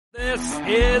This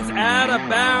is Out of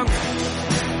Bounds.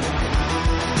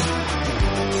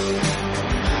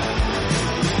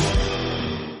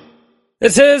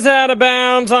 This is Out of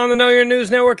Bounds on the Know Your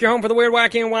News Network, your home for the weird,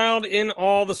 wacky, and wild in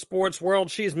all the sports world.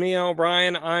 She's Mia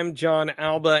O'Brien. I'm John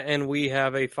Alba, and we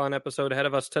have a fun episode ahead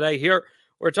of us today. Here,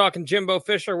 we're talking Jimbo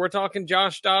Fisher. We're talking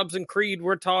Josh Dobbs and Creed.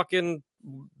 We're talking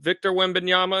Victor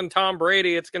Wembanyama and Tom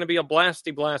Brady. It's going to be a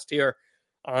blasty blast here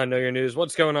on Know Your News.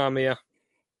 What's going on, Mia?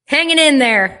 Hanging in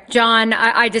there, John.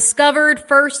 I discovered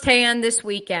firsthand this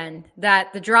weekend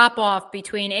that the drop-off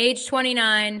between age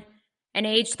 29 and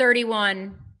age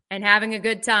 31 and having a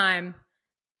good time,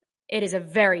 it is a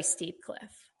very steep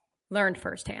cliff. Learned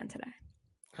firsthand today.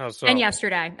 How so? And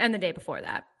yesterday, and the day before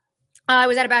that. I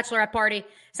was at a bachelorette party,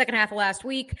 second half of last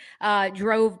week,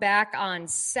 drove back on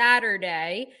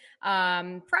Saturday,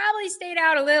 probably stayed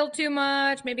out a little too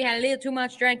much, maybe had a little too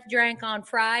much drank on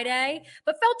Friday,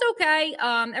 but felt okay.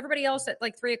 Everybody else at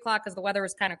like 3 o'clock, because the weather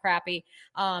was kind of crappy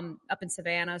up in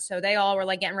Savannah, so they all were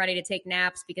like getting ready to take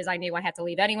naps because I knew I had to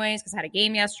leave anyways because I had a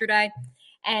game yesterday.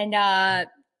 And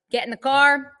get in the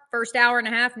car, first hour and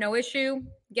a half, no issue.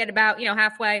 Get about,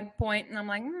 halfway point, and I'm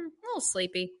like, a little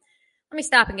sleepy. Let me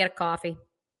stop and get a coffee.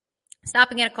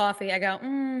 I go,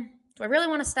 do I really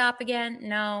want to stop again?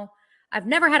 No. I've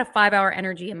never had a 5-hour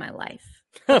energy in my life.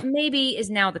 But maybe is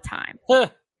now the time.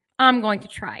 I'm going to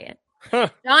try it.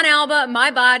 John Alba,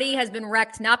 my body has been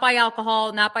wrecked not by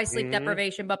alcohol, not by sleep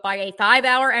deprivation, but by a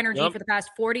 5-hour energy for the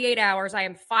past 48 hours. I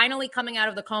am finally coming out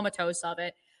of the comatose of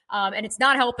it. And it's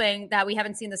not helping that we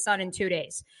haven't seen the sun in 2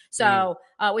 days. So,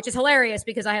 which is hilarious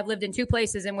because I have lived in 2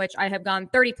 places in which I have gone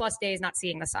 30 plus days not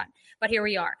seeing the sun. But here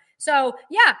we are. So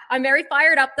yeah, I'm very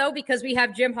fired up though, because we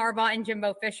have Jim Harbaugh and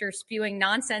Jimbo Fisher spewing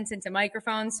nonsense into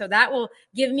microphones. So that will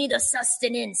give me the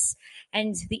sustenance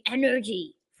and the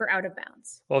energy for Out of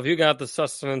Bounds. Well, if you got the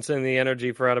sustenance and the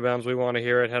energy for Out of Bounds, we want to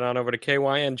hear it. Head on over to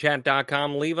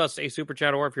kynchat.com. Leave us a super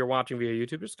chat, or if you're watching via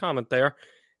YouTube, just comment there,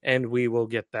 and we will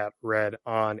get that read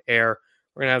on air.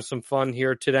 We're going to have some fun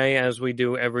here today, as we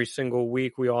do every single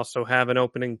week. We also have an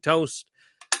opening toast.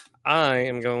 I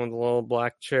am going with a little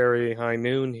black cherry high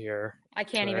noon here. I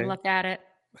can't even look at it.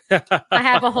 I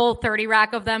have a whole 30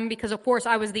 rack of them because, of course,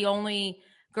 I was the only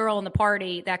girl in the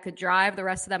party that could drive. The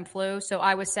rest of them flew, so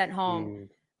I was sent home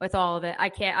with all of it. I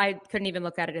couldn't even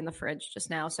look at it in the fridge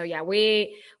just now. So yeah, we're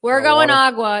going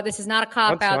agua. This is not a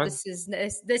cop out. This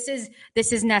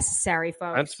is necessary,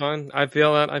 folks. That's fine. I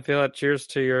feel that. Cheers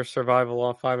to your survival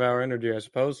off 5-hour energy, I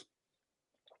suppose.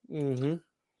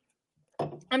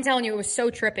 I'm telling you, it was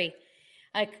so trippy.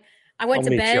 Like, I went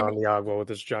to bed. I'll meet you on the agua with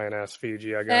this giant ass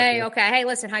Fiji. I got you. Okay. Hey,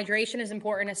 listen, hydration is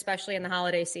important, especially in the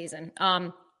holiday season.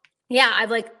 Yeah,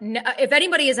 if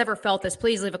anybody has ever felt this,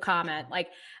 please leave a comment. Like,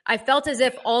 I felt as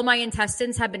if all my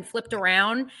intestines had been flipped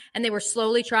around and they were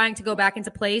slowly trying to go back into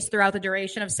place throughout the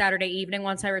duration of Saturday evening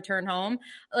once I returned home.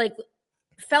 Like,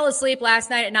 fell asleep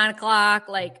last night at 9 o'clock,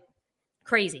 like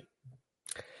crazy.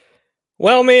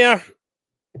 Well, Mia,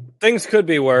 things could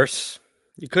be worse.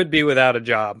 You could be without a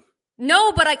job.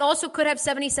 No, but I also could have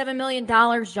 $77 million,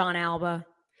 John Alba.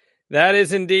 That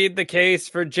is indeed the case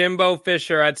for Jimbo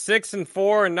Fisher at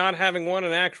 6-4 and not having won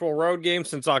an actual road game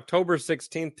since October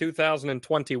 16th,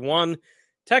 2021.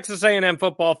 Texas A&M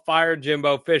football fired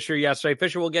Jimbo Fisher yesterday.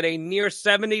 Fisher will get a near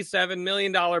 $77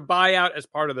 million buyout as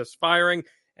part of this firing.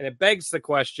 And it begs the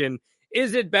question,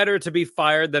 is it better to be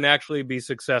fired than actually be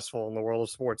successful in the world of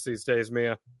sports these days,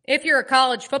 Mia? If you're a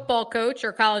college football coach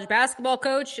or college basketball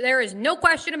coach, there is no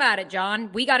question about it,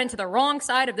 John. We got into the wrong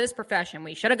side of this profession.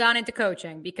 We should have gone into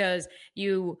coaching because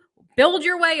you build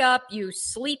your way up. You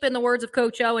sleep, in the words of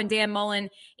Coach O and Dan Mullen,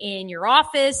 in your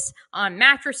office on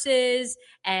mattresses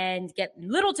and get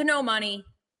little to no money.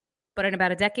 But in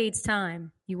about a decade's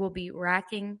time, you will be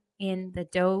racking in the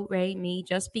do-re-mi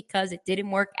just because it didn't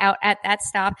work out at that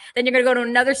stop. Then you're going to go to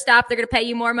another stop. They're going to pay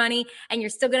you more money, and you're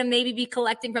still going to maybe be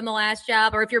collecting from the last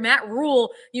job. Or if you're Matt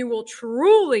Rule, you will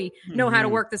truly know how to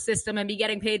work the system and be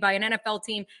getting paid by an NFL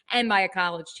team and by a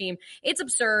college team. It's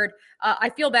absurd. I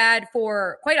feel bad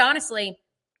for, quite honestly,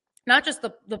 not just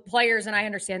the players, and I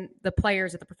understand the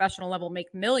players at the professional level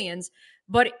make millions,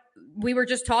 but we were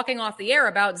just talking off the air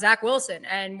about Zach Wilson,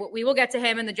 and we will get to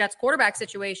him in the Jets quarterback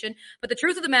situation. But the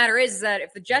truth of the matter is that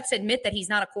if the Jets admit that he's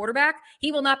not a quarterback,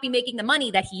 he will not be making the money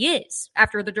that he is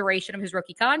after the duration of his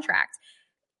rookie contract.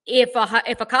 If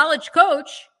a college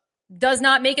coach does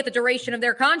not make it the duration of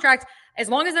their contract, as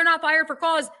long as they're not fired for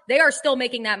cause, they are still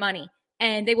making that money.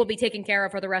 And they will be taken care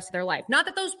of for the rest of their life. Not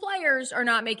that those players are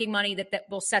not making money that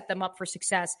will set them up for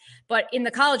success. But in the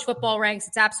college football ranks,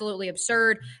 it's absolutely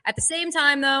absurd. At the same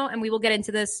time, though, and we will get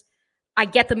into this, I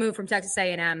get the move from Texas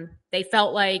A&M. They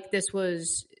felt like this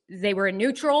was they were in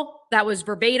neutral. That was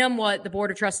verbatim what the Board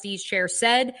of Trustees chair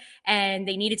said, and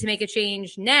they needed to make a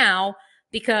change now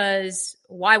because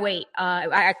why wait?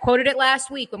 I quoted it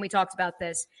last week when we talked about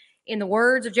this. In the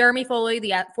words of Jeremy Foley,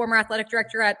 the former athletic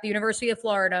director at the University of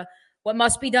Florida, what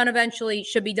must be done eventually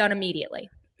should be done immediately.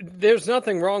 There's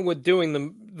nothing wrong with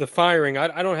doing the firing.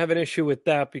 I don't have an issue with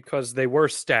that because they were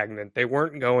stagnant. They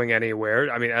weren't going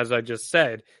anywhere. I mean, as I just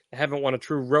said, they haven't won a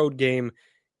true road game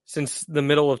since the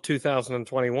middle of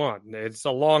 2021. It's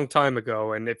a long time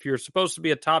ago. And if you're supposed to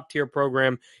be a top-tier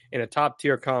program in a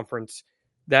top-tier conference,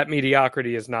 that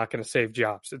mediocrity is not going to save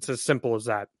jobs. It's as simple as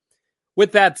that.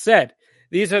 With that said,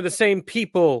 these are the same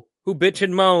people who bitch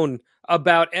and moan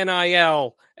about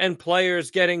NIL and players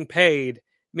getting paid.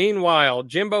 Meanwhile,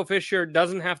 Jimbo Fisher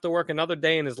doesn't have to work another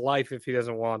day in his life if he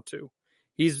doesn't want to.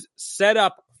 He's set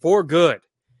up for good.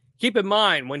 Keep in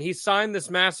mind, when he signed this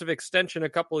massive extension a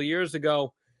couple of years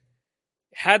ago,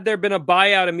 had there been a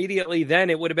buyout immediately then,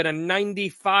 it would have been a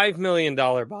 $95 million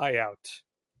buyout.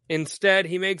 Instead,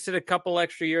 he makes it a couple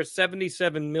extra years,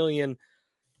 $77 million.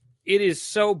 It is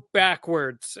so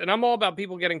backwards. And I'm all about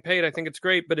people getting paid. I think it's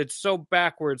great, but it's so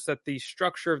backwards that the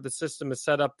structure of the system is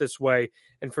set up this way.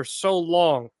 And for so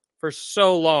long,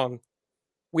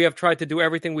 we have tried to do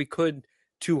everything we could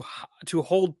to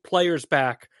hold players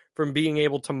back from being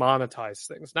able to monetize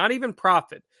things. Not even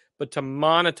profit, but to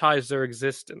monetize their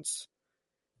existence.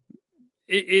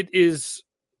 It is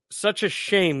such a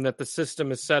shame that the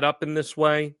system is set up in this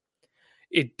way.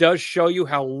 It does show you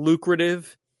how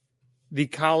lucrative the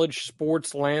college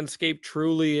sports landscape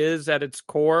truly is at its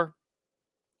core.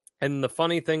 And the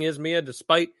funny thing is, Mia,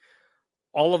 despite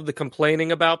all of the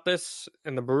complaining about this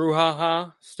and the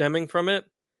brouhaha stemming from it,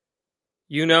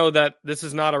 you know that this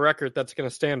is not a record that's going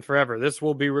to stand forever. This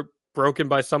will be broken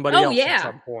by somebody else at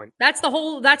some point. That's the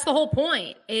whole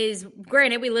point. Is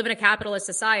granted, we live in a capitalist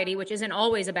society, which isn't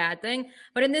always a bad thing,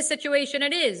 but in this situation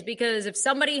it is, because if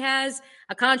somebody has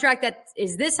a contract that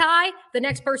is this high, the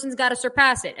next person's got to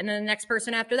surpass it, and then the next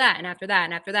person after that, and after that,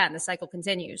 and after that, and the cycle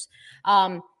continues.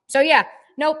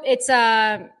 It's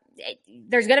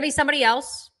there's going to be somebody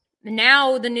else.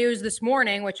 Now the news this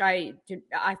morning, which I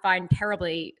find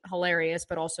terribly hilarious,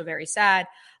 but also very sad,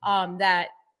 that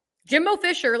Jimbo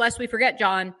Fisher, lest we forget,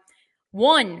 John,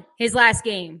 won his last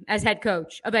game as head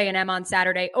coach of A&M on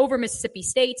Saturday over Mississippi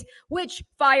State, which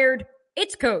fired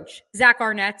its coach, Zach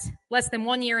Arnett, less than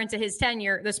 1 year into his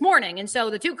tenure this morning. And so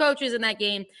the two coaches in that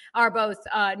game are both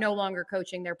no longer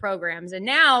coaching their programs. And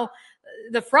now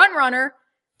the front runner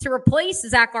to replace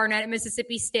Zach Arnett at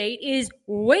Mississippi State is,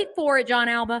 wait for it, John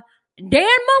Alba, Dan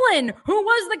Mullen, who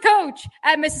was the coach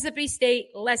at Mississippi State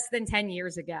less than 10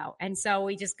 years ago. And so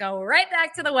we just go right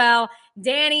back to the well.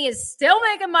 Danny is still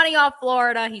making money off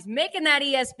Florida. He's making that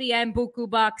ESPN buku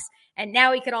bucks. And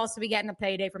now he could also be getting a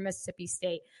payday from Mississippi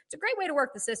State. It's a great way to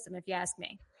work the system, if you ask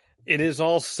me. It is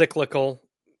all cyclical.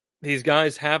 These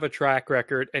guys have a track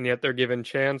record, and yet they're given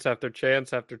chance after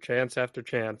chance after chance after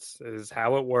chance. It is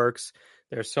how it works.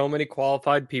 There's so many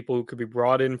qualified people who could be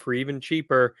brought in for even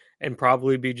cheaper and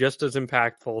probably be just as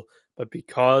impactful. But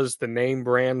because the name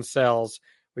brand sells,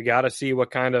 we got to see what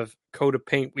kind of coat of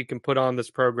paint we can put on this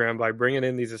program by bringing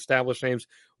in these established names.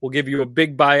 We'll give you a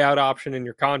big buyout option in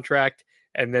your contract,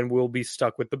 and then we'll be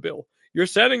stuck with the bill. You're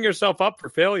setting yourself up for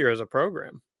failure as a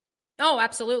program. Oh,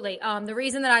 absolutely. The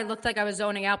reason that I looked like I was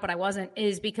zoning out, but I wasn't,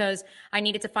 is because I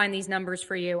needed to find these numbers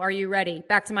for you. Are you ready?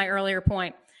 Back to my earlier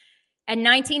point. In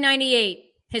 1998,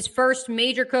 his first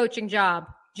major coaching job,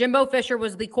 Jimbo Fisher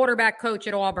was the quarterback coach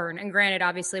at Auburn. And granted,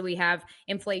 obviously, we have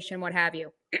inflation, what have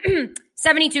you.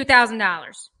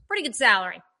 $72,000. Pretty good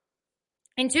salary.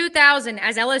 In 2000,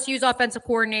 as LSU's offensive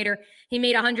coordinator, he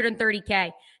made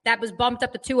 $130K. That was bumped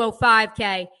up to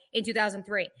 $205K in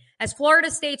 2003. As Florida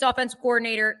State's offensive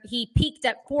coordinator, he peaked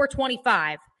at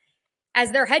 $425.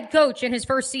 As their head coach in his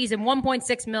first season,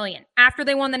 $1.6 million. After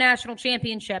they won the national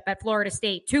championship at Florida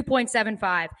State,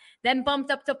 $2.75. Then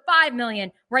bumped up to $5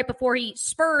 million right before he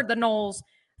spurred the Noles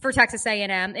for Texas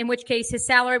A&M, in which case his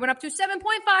salary went up to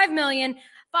 $7.5 million,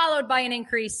 followed by an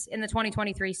increase in the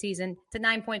 2023 season to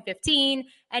 $9.15,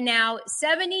 and now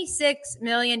 $76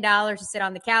 million to sit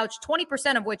on the couch,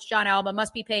 20% of which, John Alba,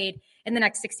 must be paid in the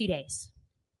next 60 days.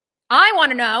 I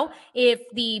want to know if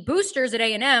the boosters at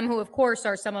A&M, who of course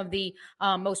are some of the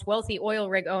most wealthy oil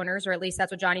rig owners, or at least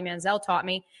that's what Johnny Manziel taught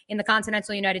me, in the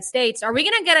continental United States, are we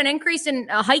going to get an increase in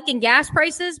a hike in gas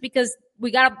prices because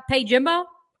we got to pay Jimbo?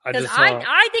 Because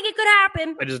I think it could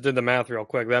happen. I just did the math real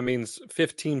quick. That means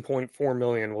 $15.4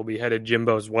 million will be headed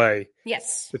Jimbo's way.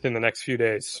 Yes. Within the next few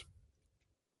days.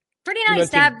 Pretty nice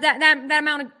to have that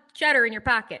amount of cheddar in your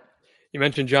pocket. You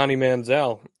mentioned Johnny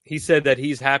Manziel. he said that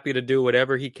he's happy to do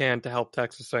whatever he can to help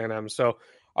Texas A&M. So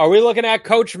are we looking at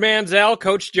Coach Manziel,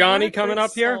 Coach Johnny coming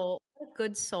up here? What a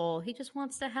good soul. He just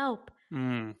wants to help.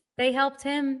 Mm. They helped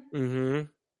him. Mm-hmm.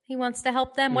 He wants to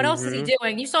help them. What else is he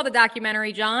doing? You saw the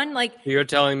documentary, John. Like, you're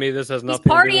telling me this has nothing to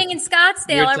do with... He's partying in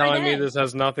Scottsdale You're every telling day. me this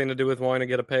has nothing to do with wanting to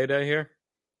get a payday here?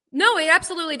 No, it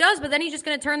absolutely does. But then he's just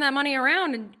going to turn that money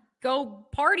around and go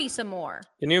party some more.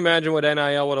 Can you imagine what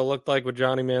NIL would have looked like with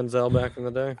Johnny Manziel back in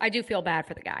the day? I do feel bad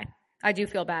for the guy. I do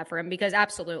feel bad for him because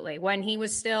absolutely, when he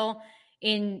was still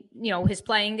in, his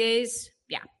playing days,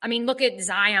 yeah. I mean, look at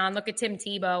Zion, look at Tim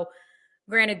Tebow.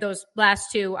 Granted, those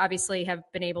last two obviously have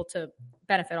been able to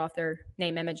benefit off their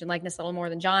name, image, and likeness a little more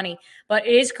than Johnny. But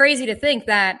it is crazy to think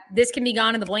that this can be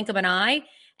gone in the blink of an eye,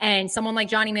 and someone like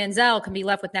Johnny Manziel can be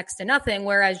left with next to nothing,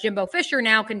 whereas Jimbo Fisher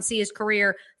now can see his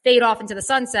career fade off into the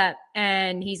sunset,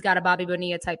 and he's got a Bobby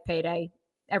Bonilla-type payday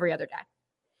every other day.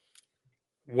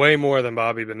 Way more than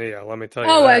Bobby Bonilla, let me tell you.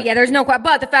 Oh, well, yeah, there's no question.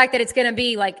 But the fact that it's going to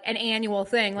be like an annual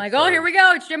thing, like, oh, here we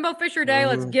go, it's Jimbo Fisher Day.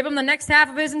 Let's give him the next half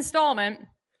of his installment.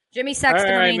 Jimmy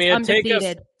Sexton remains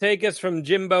undefeated. Take us from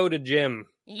Jimbo to Jim.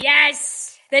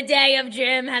 Yes, the day of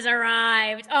Jim has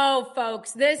arrived. Oh,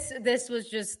 folks, this was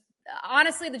just,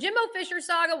 honestly, the Jimbo Fisher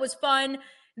saga was fun.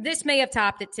 This may have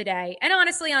topped it today, and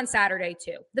honestly on Saturday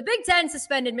too. The Big Ten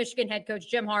suspended Michigan head coach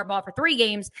Jim Harbaugh for 3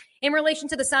 games in relation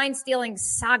to the sign-stealing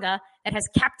saga that has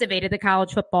captivated the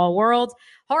college football world.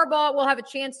 Harbaugh will have a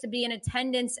chance to be in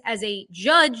attendance as a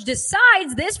judge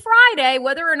decides this Friday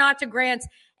whether or not to grant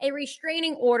a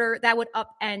restraining order that would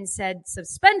upend said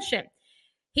suspension.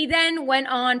 He then went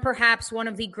on perhaps one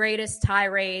of the greatest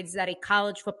tirades that a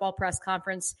college football press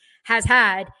conference has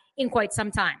had in quite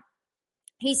some time.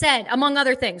 He said, among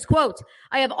other things, quote,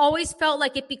 I have always felt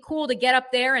like it'd be cool to get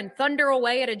up there and thunder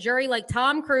away at a jury like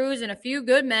Tom Cruise and a few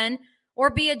good men,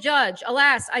 or be a judge.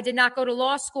 Alas, I did not go to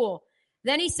law school.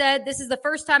 Then he said, this is the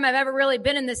first time I've ever really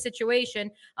been in this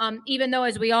situation, even though,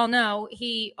 as we all know,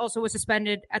 he also was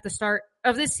suspended at the start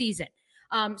of this season.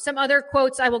 Some other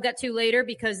quotes I will get to later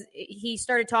because he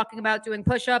started talking about doing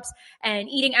push-ups and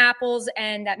eating apples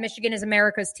and that Michigan is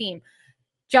America's team.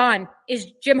 John,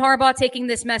 is Jim Harbaugh taking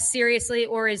this mess seriously,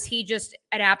 or is he just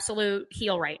an absolute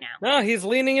heel right now? No, he's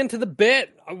leaning into the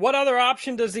bit. What other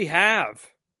option does he have?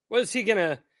 Is he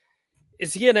gonna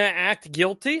act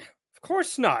guilty? Of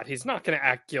course not. He's not gonna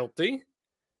act guilty.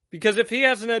 Because if he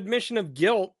has an admission of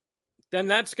guilt, then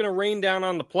that's gonna rain down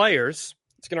on the players.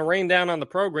 It's gonna rain down on the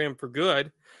program for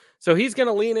good. So he's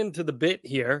gonna lean into the bit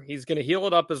here. He's gonna heel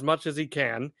it up as much as he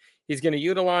can. He's going to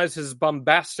utilize his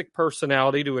bombastic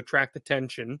personality to attract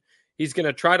attention. He's going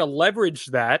to try to leverage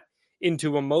that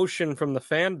into emotion from the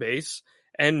fan base.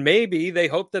 And maybe they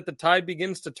hope that the tide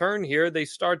begins to turn here. They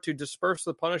start to disperse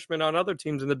the punishment on other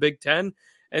teams in the Big Ten.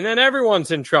 And then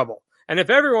everyone's in trouble. And if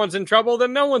everyone's in trouble,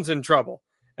 then no one's in trouble.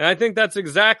 And I think that's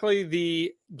exactly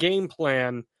the game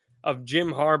plan of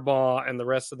Jim Harbaugh and the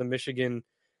rest of the Michigan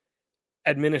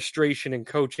administration and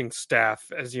coaching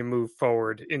staff as you move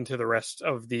forward into the rest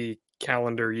of the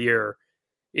calendar year.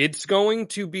 It's going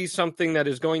to be something that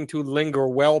is going to linger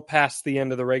well past the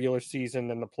end of the regular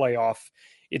season and the playoff.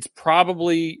 It's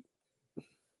probably,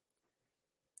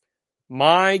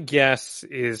 my guess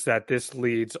is that this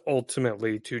leads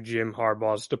ultimately to Jim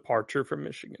Harbaugh's departure from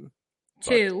Michigan.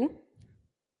 To?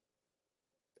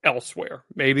 Elsewhere.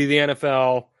 Maybe the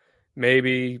NFL,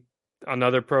 maybe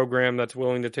another program that's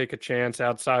willing to take a chance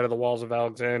outside of the walls of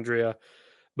Alexandria.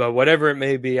 But whatever it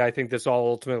may be, I think this all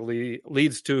ultimately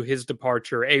leads to his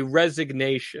departure, a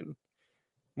resignation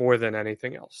more than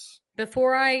anything else.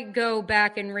 Before I go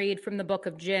back and read from the book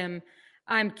of Jim,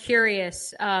 I'm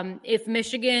curious if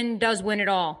Michigan does win it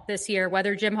all this year,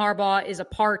 whether Jim Harbaugh is a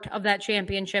part of that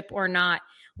championship or not.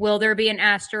 Will there be an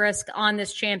asterisk on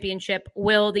this championship?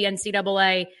 Will the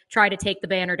NCAA try to take the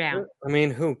banner down? I mean,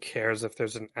 who cares if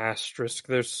there's an asterisk?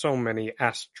 There's so many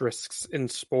asterisks in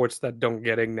sports that don't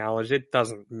get acknowledged. It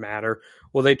doesn't matter.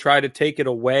 Will they try to take it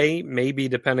away? Maybe,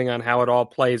 depending on how it all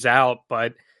plays out.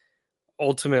 But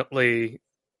ultimately,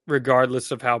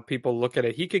 regardless of how people look at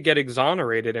it, he could get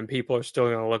exonerated and people are still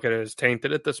going to look at it as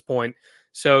tainted at this point.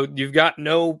 So you've got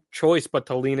no choice but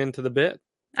to lean into the bit.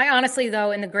 I honestly,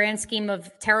 though, in the grand scheme of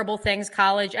terrible things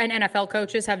college and NFL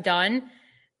coaches have done,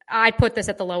 I put this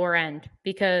at the lower end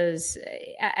because...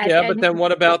 but then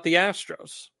what about the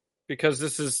Astros? Because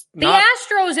this is not...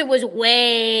 The Astros, it was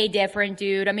way different,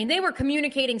 dude. I mean, they were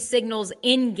communicating signals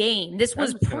in-game. This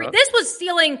was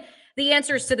stealing the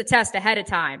answers to the test ahead of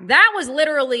time. That was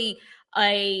literally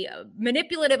a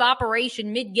manipulative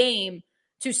operation mid-game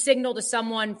to signal to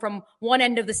someone from one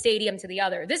end of the stadium to the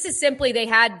other. This is simply they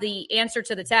had the answer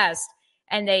to the test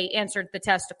and they answered the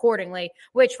test accordingly,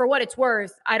 which for what it's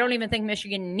worth, I don't even think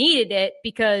Michigan needed it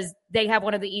because they have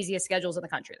one of the easiest schedules in the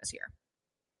country this year.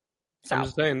 So I'm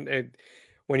just saying,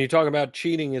 when you talk about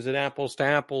cheating, is it apples to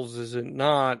apples? Is it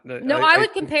not? No, I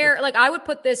would compare, I would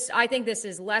put this, I think this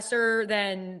is lesser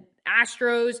than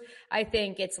Astros. I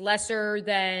think it's lesser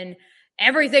than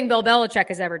everything Bill Belichick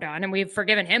has ever done, and we've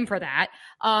forgiven him for that.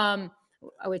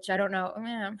 Which I don't know.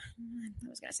 I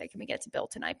was going to say, can we get to Bill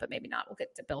tonight? But maybe not. We'll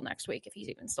get to Bill next week if he's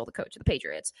even still the coach of the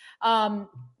Patriots.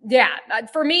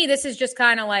 For me, this is just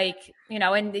kind of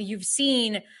and you've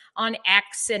seen on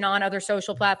X and on other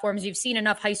social platforms, you've seen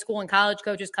enough high school and college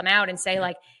coaches come out and say,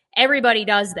 everybody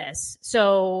does this.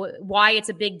 So why it's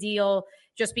a big deal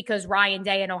just because Ryan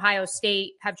Day and Ohio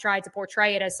State have tried to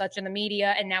portray it as such in the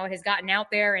media, and now it has gotten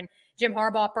out there. And Jim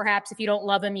Harbaugh, perhaps if you don't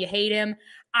love him, you hate him.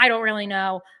 I don't really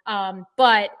know.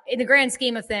 But in the grand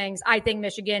scheme of things, I think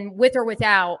Michigan, with or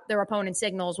without their opponent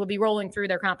signals, will be rolling through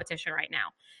their competition right now.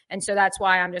 And so that's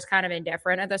why I'm just kind of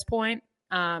indifferent at this point.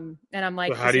 And I'm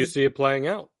like, so how do you see it playing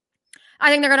out? I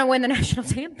think they're going to win the national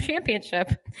championship.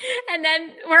 And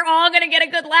then we're all going to get a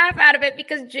good laugh out of it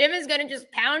because Jim is going to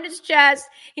just pound his chest.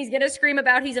 He's going to scream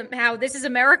about how this is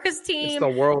America's team. It's the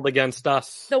world against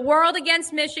us. The world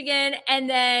against Michigan. And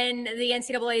then the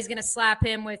NCAA is going to slap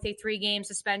him with a 3-game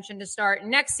suspension to start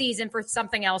next season for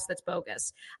something else that's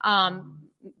bogus.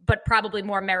 But probably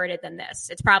more merited than this.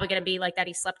 It's probably going to be like that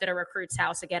he slept at a recruit's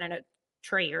house again in a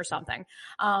tree or something.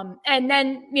 And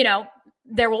then,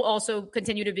 there will also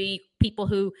continue to be people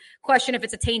who question if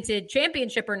it's a tainted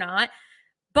championship or not.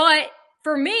 But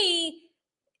for me,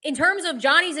 in terms of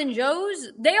Johnny's and Joe's,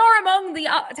 they are among the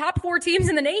top 4 teams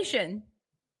in the nation.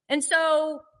 And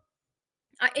so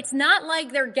it's not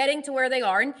like they're getting to where they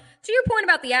are. And to your point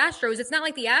about the Astros, it's not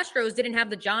like the Astros didn't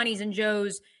have the Johnnies and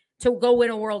Joes to go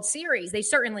win a World Series. They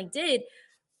certainly did.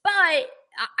 But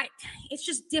it's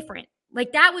just different.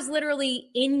 That was literally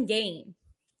in-game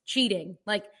cheating.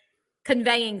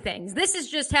 Conveying things. This is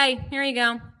just, hey, here you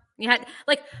go. You had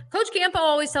Coach Campo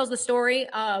always tells the story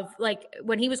of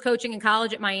when he was coaching in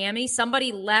college at Miami,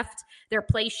 somebody left their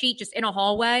play sheet just in a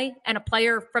hallway and a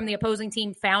player from the opposing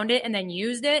team found it and then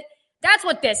used it. That's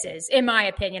what this is, in my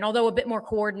opinion, although a bit more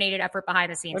coordinated effort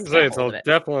behind the scenes. I'd say it's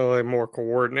definitely more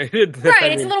coordinated.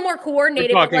 Right, it's a little more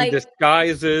coordinated. We're talking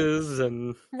disguises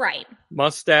and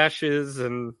mustaches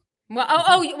and...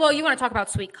 Well, you want to talk about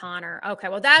Sweet Connor. Okay,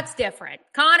 well, that's different.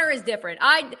 Connor is different.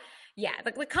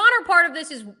 The Connor part of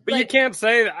this is... But you can't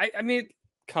say that. I mean,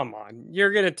 come on.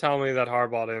 You're going to tell me that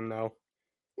Harbaugh didn't know.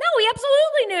 No, he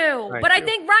absolutely knew. I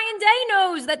think Ryan Day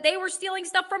knows that they were stealing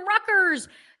stuff from Rutgers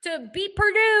to beat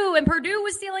Purdue, and Purdue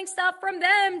was stealing stuff from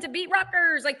them to beat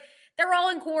Rutgers. They're all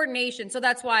in coordination. So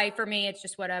that's why, for me, it's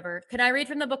just whatever. Can I read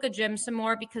from the book of Jim some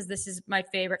more? Because this is my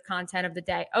favorite content of the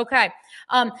day. Okay.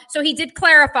 So he did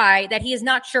clarify that he is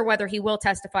not sure whether he will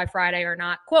testify Friday or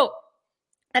not. Quote,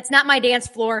 "That's not my dance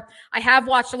floor. I have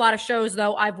watched a lot of shows,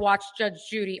 though. I've watched Judge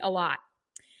Judy a lot."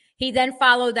 He then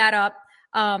followed that up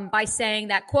by saying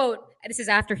that, quote, this is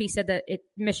after he said that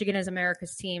Michigan is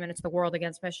America's team and it's the world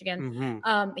against Michigan.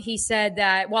 Mm-hmm. He said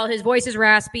that while his voice is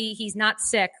raspy, he's not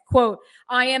sick. Quote,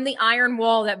 "I am the iron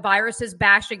wall that viruses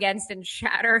bash against and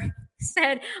shatter."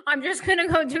 Said, "I'm just going to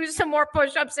go do some more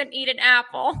push-ups and eat an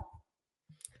apple."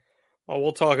 Well,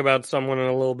 we'll talk about someone in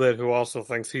a little bit who also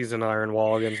thinks he's an iron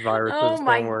wall against viruses. Oh,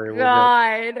 my Don't worry.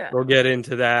 God. We'll get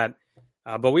into that.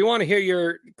 But we want to hear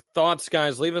your thoughts,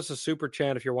 guys. Leave us a super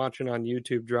chat if you're watching on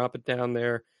YouTube. Drop it down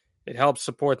there. It helps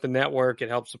support the network. It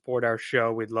helps support our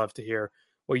show. We'd love to hear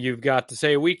what you've got to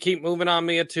say. We keep moving on,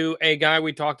 Mia, to a guy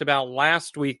we talked about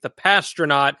last week, the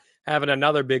Pastronaut, having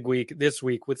another big week this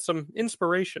week with some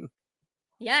inspiration.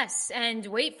 Yes, and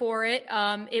wait for it.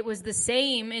 It was the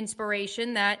same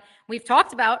inspiration that we've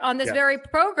talked about on this very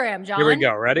program, John. Here we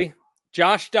go. Ready?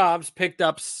 Josh Dobbs picked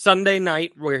up Sunday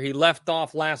night where he left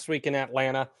off last week in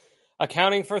Atlanta,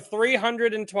 accounting for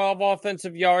 312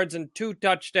 offensive yards and 2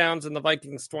 touchdowns in the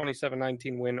Vikings'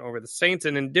 27-19 win over the Saints.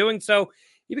 And in doing so,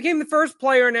 he became the first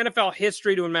player in NFL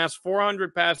history to amass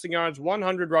 400 passing yards,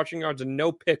 100 rushing yards, and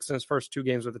no picks in his first 2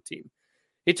 games with the team.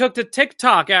 He took to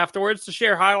TikTok afterwards to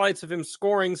share highlights of him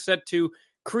scoring, set to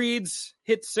Creed's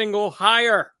hit single,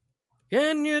 Higher.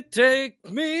 Can you take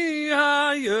me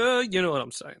higher? You know what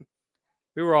I'm saying.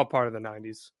 We were all part of the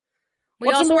 90s.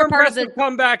 What's a more impressive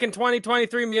comeback in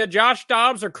 2023, Mia? Josh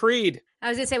Dobbs or Creed? I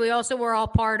was going to say, we also were all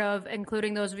part of,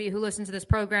 including those of you who listen to this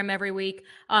program every week,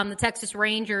 the Texas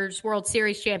Rangers World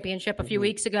Series Championship a few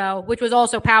weeks ago, which was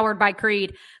also powered by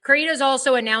Creed. Creed has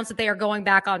also announced that they are going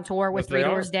back on tour with Three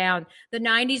Doors Down. The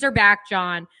 90s are back,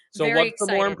 John. So Very what's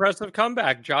the more impressive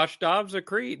comeback, Josh Dobbs or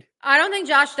Creed? I don't think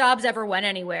Josh Dobbs ever went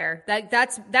anywhere.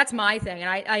 That's my thing. And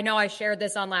I know I shared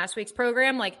this on last week's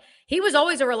program. Like, he was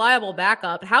always a reliable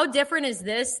backup. How different is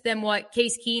this than what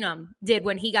Case Keenum did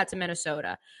when he got to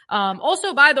Minnesota?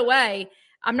 Also, by the way,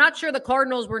 I'm not sure the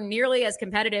Cardinals were nearly as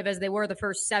competitive as they were the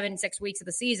first 7-6 weeks of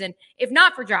the season, if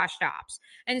not for Josh Dobbs.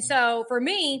 And so for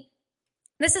me,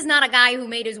 this is not a guy who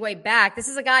made his way back. This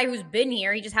is a guy who's been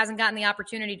here. He just hasn't gotten the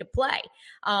opportunity to play.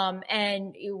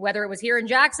 And whether it was here in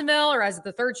Jacksonville or as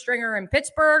the third stringer in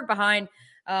Pittsburgh behind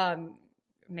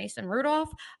Mason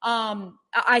Rudolph,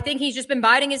 I think he's just been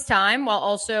biding his time while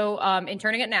also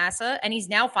interning at NASA, and he's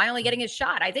now finally getting his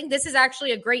shot. I think this is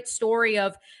actually a great story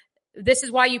of this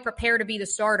is why you prepare to be the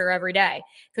starter every day.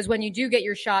 Because when you do get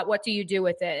your shot, what do you do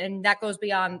with it? And that goes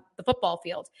beyond the football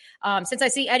field. Since I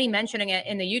see Eddie mentioning it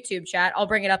in the YouTube chat, I'll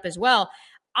bring it up as well.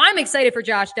 I'm excited for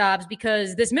Josh Dobbs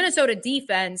because this Minnesota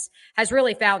defense has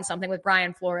really found something with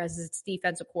Brian Flores as its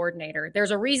defensive coordinator.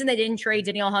 There's a reason they didn't trade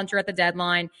Danielle Hunter at the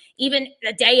deadline, even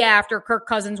the day after Kirk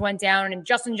Cousins went down and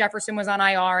Justin Jefferson was on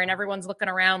IR and everyone's looking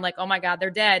around like, oh my God,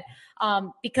 they're dead,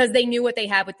 because they knew what they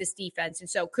had with this defense. And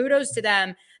so kudos to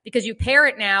them, because you pair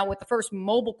it now with the first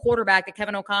mobile quarterback that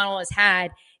Kevin O'Connell has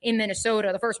had in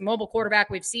Minnesota, the first mobile quarterback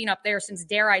we've seen up there since,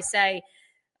 dare I say,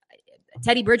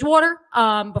 Teddy Bridgewater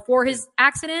before his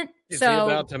accident. Is he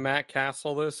about to Matt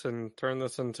Castle this and turn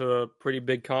this into a pretty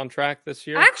big contract this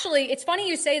year? Actually, it's funny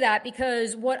you say that,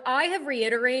 because what I have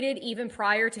reiterated even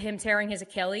prior to him tearing his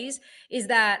Achilles is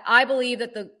that I believe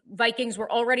that the Vikings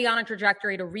were already on a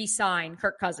trajectory to re-sign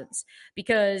Kirk Cousins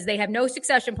because they have no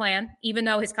succession plan. Even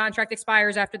though his contract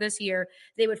expires after this year,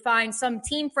 they would find some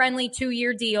team-friendly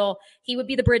 2-year deal. He would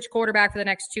be the bridge quarterback for the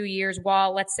next 2 years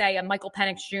while, let's say, a Michael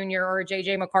Penix Jr. or a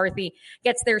J.J. McCarthy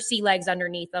gets their sea legs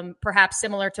underneath them, perhaps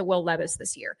similar to Will Levis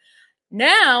this year.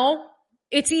 Now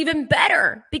it's even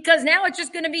better because now it's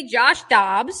just going to be Josh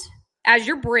Dobbs as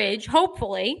your bridge,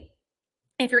 hopefully,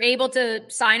 if you're able to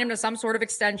sign him to some sort of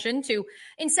extension to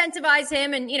incentivize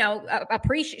him and,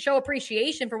 show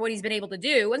appreciation for what he's been able to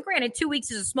do. And granted, 2 weeks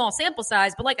is a small sample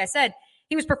size, but like I said,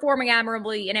 he was performing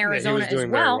admirably in Arizona as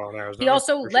well. He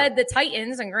also led the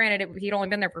Titans, and granted, he'd only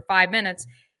been there for 5 minutes,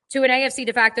 to an AFC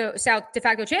de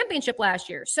facto championship last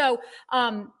year. So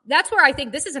that's where I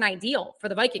think this is an ideal for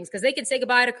the Vikings, because they can say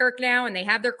goodbye to Kirk now and they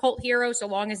have their cult hero so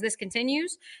long as this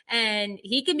continues. And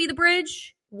he can be the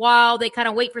bridge while they kind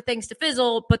of wait for things to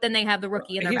fizzle, but then they have the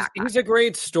rookie in their back pocket. He's a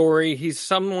great story. He's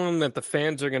someone that the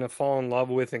fans are going to fall in love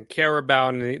with and care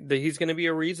about. And he's going to be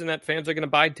a reason that fans are going to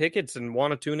buy tickets and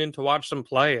want to tune in to watch them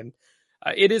play. And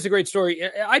it is a great story.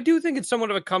 I do think it's somewhat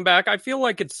of a comeback. I feel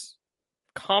like it's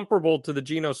comparable to the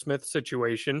Geno Smith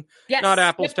situation. Yes. Not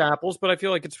apples to apples, but I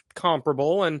feel like it's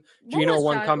comparable. And Geno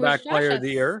won comeback player of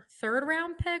the year. Fourth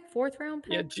round pick?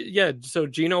 Yeah. So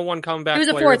Geno won comeback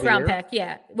player of the year. He was a 4th round pick,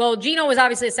 yeah. Well, Geno was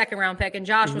obviously a 2nd round pick, and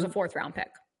Josh was a 4th round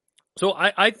pick. So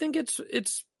I think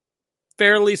it's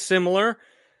fairly similar.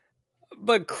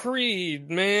 But Creed,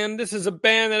 man, this is a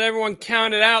band that everyone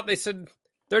counted out. They said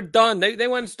they're done. They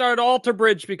went and started Alter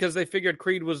Bridge because they figured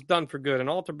Creed was done for good, and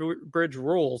Alter Bridge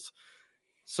rules.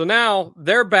 So now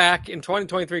they're back in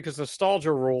 2023 because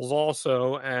nostalgia rules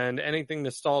also, and anything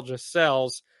nostalgia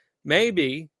sells.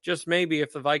 Maybe, just maybe,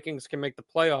 if the Vikings can make the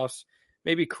playoffs,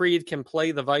 maybe Creed can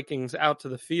play the Vikings out to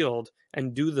the field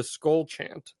and do the Skol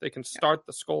chant. They can start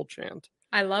the Skol chant.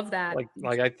 I love that.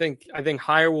 Like I think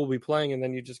Higher will be playing, and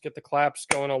then you just get the claps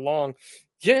going along.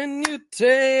 Can you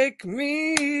take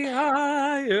me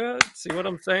higher? See what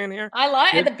I'm saying here? I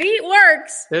like it. The beat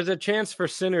works. There's a chance for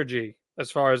synergy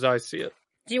as far as I see it.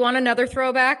 Do you want another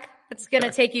throwback? It's going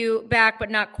to take you back, but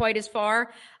not quite as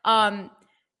far.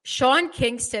 Sean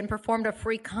Kingston performed a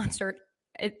free concert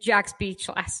at Jack's Beach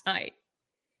last night.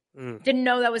 Didn't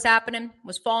know that was happening.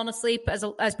 Was falling asleep,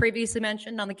 as previously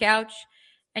mentioned, on the couch.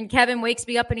 And Kevin wakes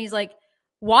me up and he's like,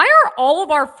 "Why are all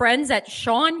of our friends at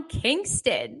Sean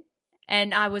Kingston?"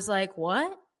 And I was like, "What?"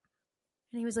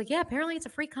 And he was like, "Yeah, apparently it's a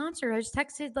free concert. I just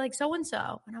texted like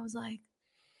so-and-so." And I was like,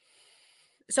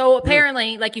 so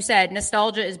apparently, like you said,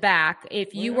 nostalgia is back.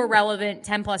 If you were relevant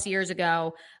 10 plus years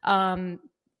ago,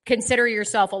 consider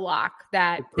yourself a lock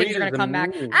that things are going to come back.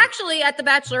 Actually, at the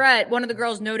Bachelorette, one of the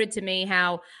girls noted to me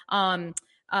how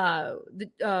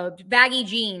baggy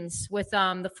jeans with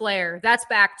the flare, that's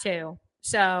back too.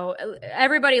 So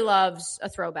everybody loves a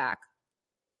throwback.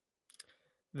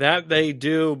 That they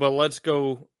do, but let's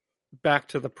go back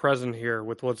to the present here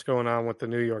with what's going on with the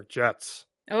New York Jets.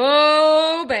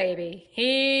 Oh, baby.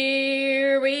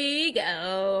 Here we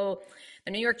go.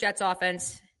 The New York Jets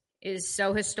offense is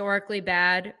so historically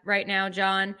bad right now,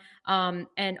 John.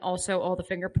 And also all the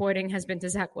finger pointing has been to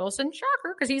Zach Wilson.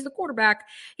 Shocker, because he's the quarterback.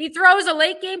 He throws a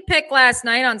late game pick last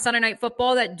night on Sunday Night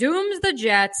Football that dooms the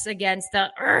Jets against the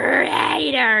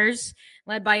Raiders,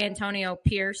 led by Antonio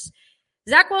Pierce.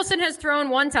 Zach Wilson has thrown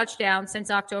one touchdown since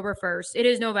October 1st. It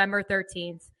is November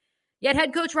 13th. Yet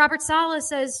head coach Robert Saleh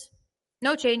says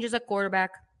no changes at quarterback,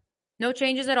 no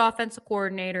changes at offensive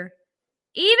coordinator.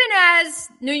 Even as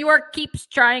New York keeps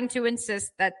trying to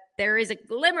insist that there is a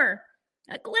glimmer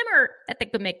that they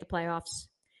could make the playoffs.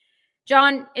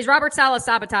 John, is Robert Saleh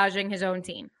sabotaging his own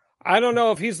team? I don't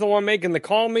know if he's the one making the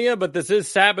call, Mia, but this is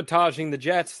sabotaging the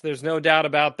Jets. There's no doubt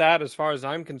about that as far as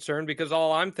I'm concerned, because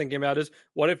all I'm thinking about is,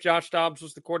 what if Josh Dobbs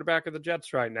was the quarterback of the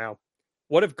Jets right now?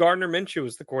 What if Gardner Minshew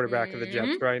was the quarterback of the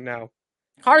Jets right now?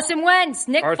 Carson Wentz,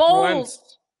 Nick Foles.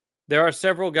 There are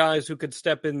several guys who could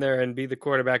step in there and be the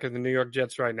quarterback of the New York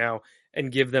Jets right now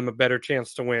and give them a better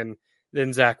chance to win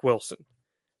than Zach Wilson.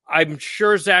 I'm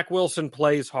sure Zach Wilson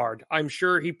plays hard. I'm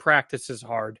sure he practices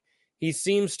hard. He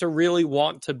seems to really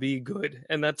want to be good,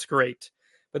 and that's great.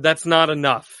 But that's not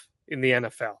enough in the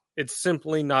NFL. It's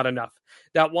simply not enough.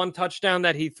 That one touchdown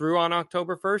that he threw on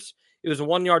October 1st, it was a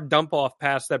 1-yard dump-off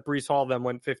pass that Breece Hall then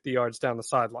went 50 yards down the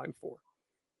sideline for.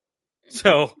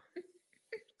 So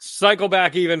cycle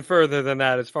back even further than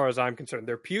that as far as I'm concerned.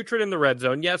 They're putrid in the red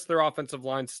zone. Yes, their offensive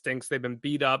line stinks. They've been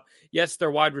beat up. Yes,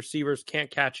 their wide receivers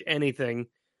can't catch anything,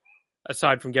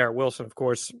 aside from Garrett Wilson, of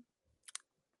course.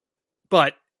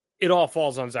 But it all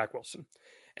falls on Zach Wilson.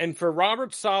 And for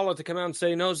Robert Saleh to come out and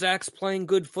say, no, Zach's playing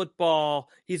good football,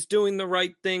 he's doing the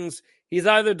right things, he's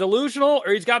either delusional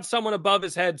or he's got someone above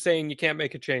his head saying you can't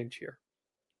make a change here.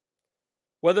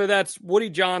 Whether that's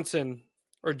Woody Johnson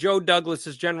or Joe Douglas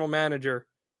as general manager,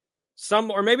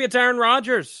 or maybe it's Aaron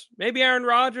Rodgers. Maybe Aaron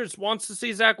Rodgers wants to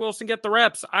see Zach Wilson get the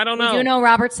reps. I don't know. You know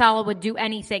Robert Saleh would do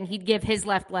anything. He'd give his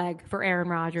left leg for Aaron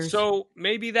Rodgers. So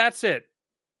maybe that's it.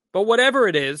 But whatever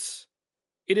it is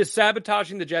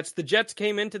sabotaging the Jets. The Jets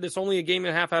came into this only a game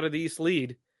and a half out of the East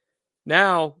lead.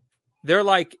 Now they're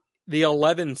like the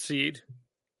 11 seed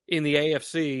in the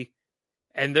AFC,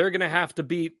 and they're going to have to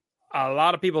beat a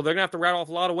lot of people. They're going to have to rattle off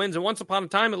a lot of wins. And once upon a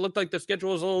time, it looked like the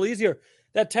schedule was a little easier.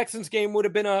 That Texans game would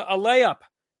have been a layup.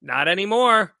 Not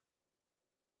anymore.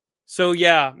 So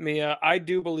yeah, Mia, I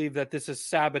do believe that this is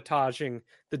sabotaging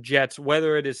the Jets,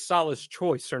 whether it is Saleh's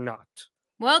choice or not.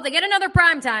 Well, they get another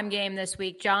primetime game this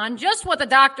week, John. Just what the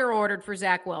doctor ordered for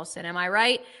Zach Wilson. Am I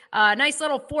right? Nice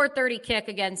little 4:30 kick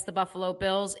against the Buffalo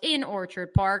Bills in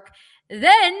Orchard Park.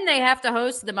 Then they have to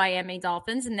host the Miami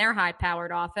Dolphins and their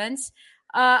high-powered offense.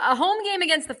 A home game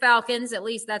against the Falcons. At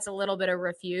least that's a little bit of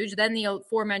refuge. Then the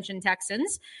aforementioned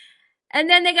Texans. And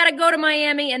then they got to go to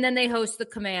Miami, and then they host the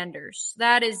Commanders.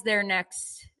 That is their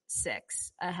next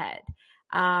 6 ahead.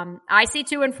 I see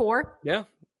 2-4. Yeah.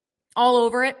 All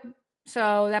over it.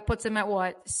 So that puts them at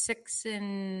what?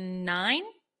 6-9?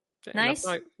 Nice.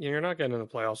 You're not getting in the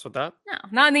playoffs with that. No,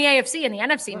 not in the AFC and the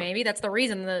NFC. Maybe that's the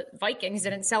reason the Vikings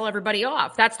didn't sell everybody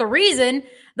off. That's the reason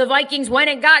the Vikings went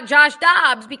and got Josh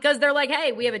Dobbs, because they're like,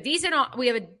 hey, we have a decent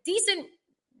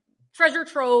treasure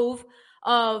trove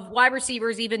of wide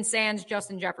receivers, even sans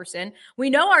Justin Jefferson. We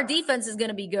know our defense is going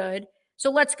to be good. So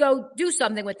let's go do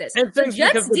something with this. The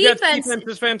Jets defense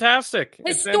is fantastic.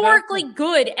 Historically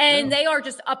good, and they are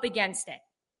just up against it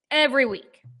every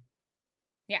week.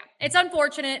 Yeah, it's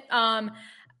unfortunate.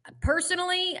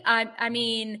 Personally, I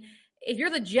mean, if you're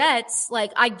the Jets,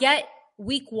 like, I get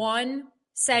week 1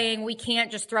 saying we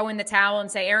can't just throw in the towel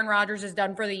and say Aaron Rodgers is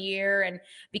done for the year, and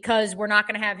because we're not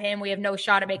going to have him, we have no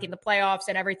shot at making the playoffs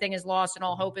and everything is lost and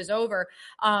all hope is over.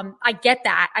 I get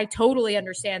that. I totally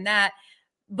understand that.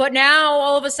 But now,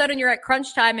 all of a sudden, you're at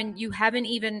crunch time, and you haven't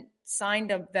even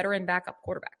signed a veteran backup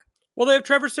quarterback. Well, they have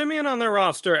Trevor Siemian on their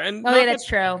roster, and that's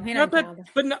true. Not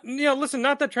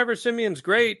that Trevor Siemian's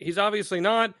great. He's obviously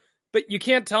not. But you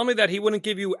can't tell me that he wouldn't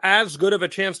give you as good of a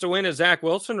chance to win as Zach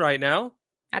Wilson right now.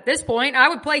 At this point, I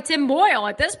would play Tim Boyle.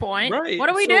 At this point, right? What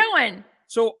are we doing?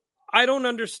 So I don't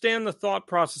understand the thought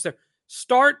process there.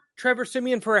 Start Trevor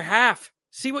Siemian for a half.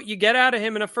 See what you get out of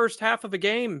him in a first half of a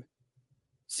game.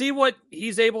 See what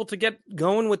he's able to get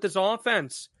going with this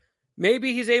offense.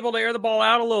 Maybe he's able to air the ball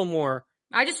out a little more.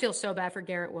 I just feel so bad for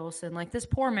Garrett Wilson. Like, this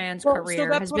poor man's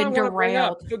career has been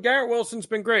derailed. So Garrett Wilson's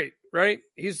been great, right?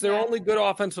 He's their only good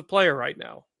offensive player right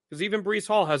now, because even Breece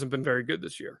Hall hasn't been very good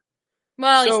this year.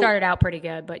 Well, he started out pretty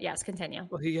good, but yes, continue.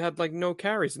 Well, he had like no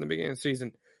carries in the beginning of the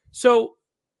season. So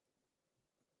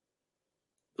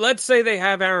let's say they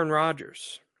have Aaron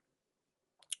Rodgers,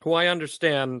 who I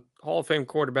understand, Hall of Fame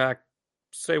quarterback,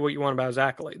 say what you want about his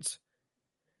accolades.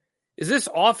 Is this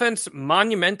offense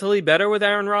monumentally better with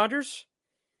Aaron Rodgers?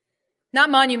 Not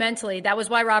monumentally. That was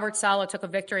why Robert Saleh took a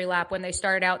victory lap when they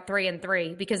started out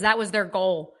 3-3, because that was their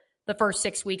goal the first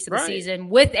 6 weeks of the season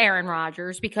with Aaron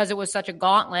Rodgers, because it was such a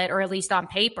gauntlet, or at least on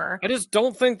paper. I just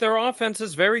don't think their offense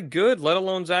is very good, let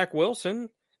alone Zach Wilson.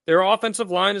 Their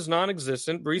offensive line is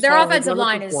non-existent. Their offensive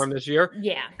line is this year.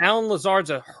 Yeah. Alan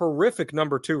Lazard's a horrific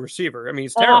number 2 receiver. I mean,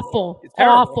 he's terrible. He's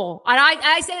terrible. Awful. And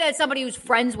I say that as somebody who's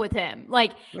friends with him.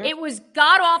 Like, It was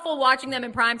god-awful watching them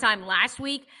in primetime last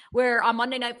week, where on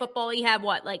Monday Night Football he had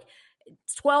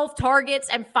 12 targets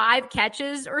and 5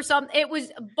 catches or something. It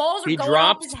was balls were going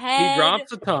off his head. He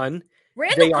drops a ton.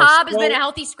 Randall Cobb has been a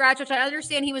healthy scratch, which I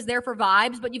understand he was there for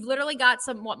vibes, but you've literally got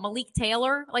some, Malik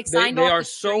Taylor, signed off the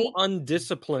street. They are so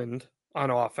undisciplined on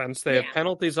offense. They have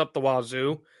penalties up the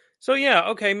wazoo. So,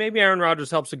 okay, maybe Aaron Rodgers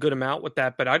helps a good amount with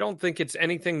that, but I don't think it's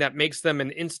anything that makes them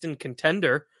an instant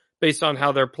contender based on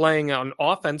how they're playing on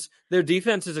offense. Their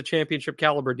defense is a championship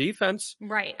caliber defense.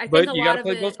 Right. But you got to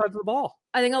play both sides of the ball.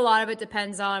 I think a lot of it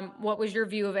depends on what was your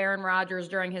view of Aaron Rodgers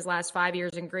during his last 5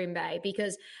 years in Green Bay,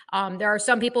 because there are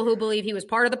some people who believe he was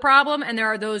part of the problem, and there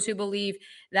are those who believe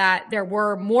that there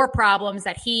were more problems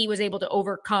that he was able to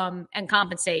overcome and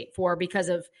compensate for because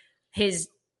of his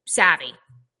savvy.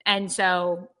 And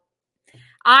so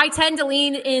I tend to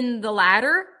lean in the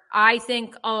latter. I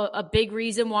think a big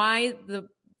reason why the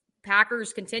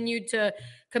Packers continued to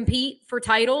compete for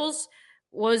titles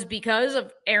was because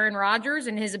of Aaron Rodgers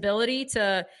and his ability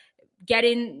to get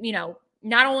in,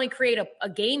 not only create a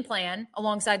game plan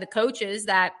alongside the coaches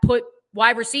that put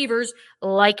wide receivers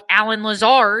like Alan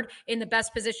Lazard in the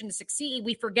best position to succeed.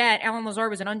 We forget Alan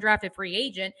Lazard was an undrafted free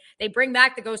agent. They bring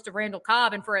back the ghost of Randall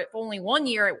Cobb, and for only 1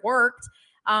 year it worked.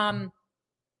 I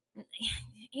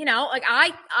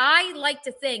like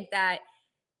to think that,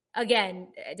 again,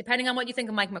 depending on what you think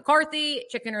of Mike McCarthy,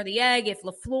 chicken or the egg, if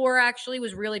LaFleur actually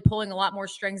was really pulling a lot more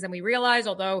strings than we realize,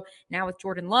 although now with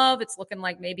Jordan Love, it's looking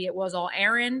like maybe it was all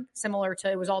Aaron, similar to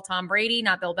it was all Tom Brady,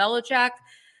 not Bill Belichick.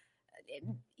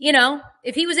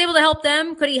 If he was able to help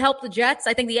them, could he help the Jets?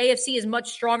 I think the AFC is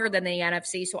much stronger than the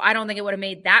NFC, so I don't think it would have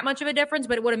made that much of a difference,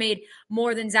 but it would have made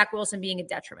more than Zach Wilson being a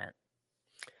detriment.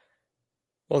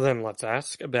 Well, then let's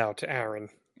ask about Aaron.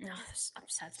 This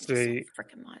upsets me so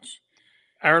freaking much.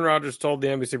 Aaron Rodgers told the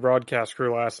NBC broadcast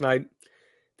crew last night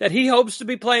that he hopes to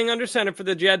be playing under center for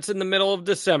the Jets in the middle of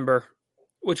December,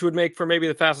 which would make for maybe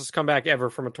the fastest comeback ever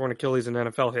from a torn Achilles in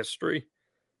NFL history.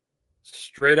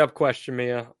 Straight up question,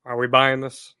 Mia. Are we buying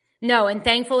this? No, and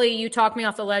thankfully you talked me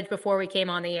off the ledge before we came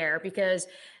on the air, because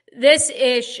this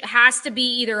ish has to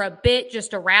be either a bit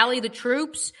just to rally the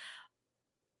troops,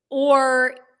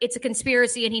 or it's a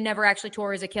conspiracy and he never actually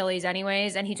tore his Achilles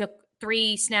anyways, and he took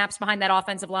 3 snaps behind that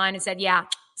offensive line and said, yeah,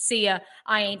 see ya,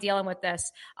 I ain't dealing with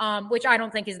this, which I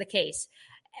don't think is the case.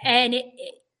 And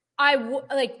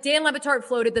Dan Le Batard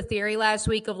floated the theory last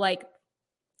week of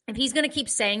if he's going to keep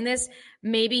saying this,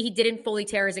 maybe he didn't fully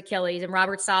tear his Achilles and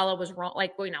Robert Saleh was wrong.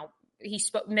 He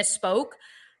misspoke.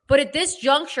 But at this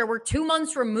juncture, we're 2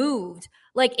 months removed.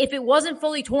 If it wasn't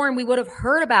fully torn, we would have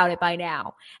heard about it by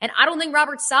now. And I don't think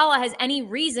Robert Saleh has any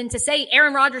reason to say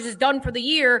Aaron Rodgers is done for the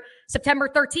year September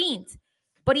 13th.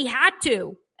 But he had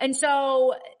to. And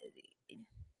so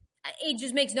it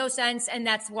just makes no sense. And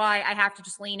that's why I have to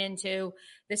just lean into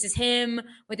this is him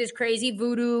with his crazy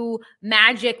voodoo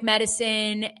magic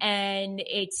medicine. And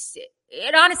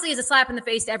it honestly is a slap in the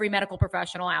face to every medical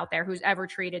professional out there who's ever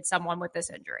treated someone with this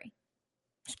injury.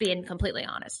 Just being completely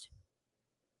honest.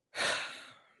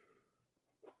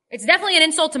 It's definitely an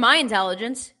insult to my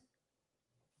intelligence.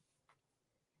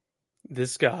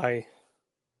 This guy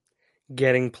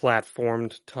getting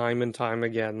platformed time and time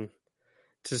again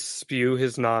to spew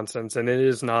his nonsense, and it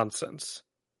is nonsense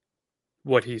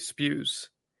what he spews.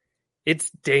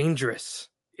 It's dangerous.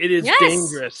 It is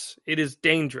dangerous. It is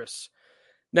dangerous.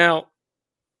 Now,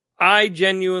 I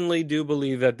genuinely do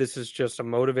believe that this is just a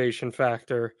motivation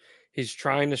factor. He's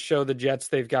trying to show the Jets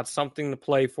they've got something to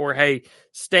play for. Hey,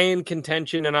 stay in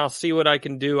contention and I'll see what I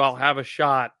can do. I'll have a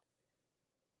shot.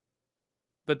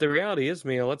 But the reality is,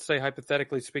 Mia, let's say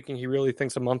hypothetically speaking, he really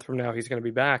thinks a month from now he's going to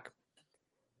be back.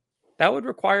 That would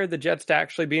require the Jets to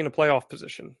actually be in a playoff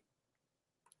position.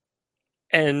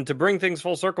 And to bring things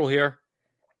full circle here,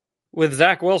 with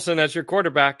Zach Wilson as your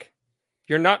quarterback,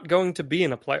 you're not going to be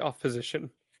in a playoff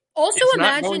position. Also, it's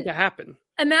not going to happen.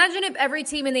 Imagine if every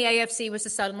team in the AFC was to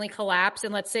suddenly collapse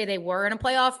and let's say they were in a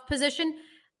playoff position.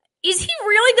 Is he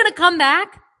really going to come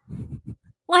back?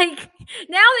 Like,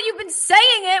 now that you've been saying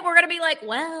it, we're going to be like,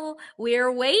 well,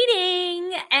 we're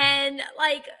waiting. And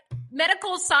like,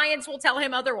 medical science will tell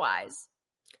him otherwise.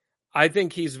 I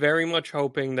think he's very much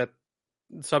hoping that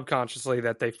subconsciously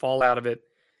that they fall out of it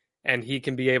and he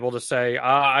can be able to say,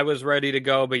 I was ready to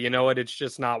go, but you know what? It's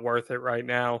just not worth it right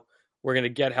now. We're going to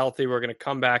get healthy. We're going to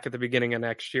come back at the beginning of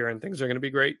next year and things are going to be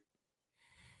great.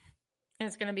 And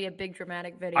it's going to be a big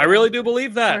dramatic video. I really do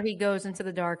believe that. Where he goes into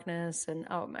the darkness and,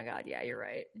 oh my God, yeah, you're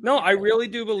right. No, I really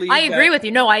do believe I agree with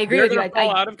you. No, I agree with you. They're going to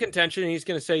fall out of contention and he's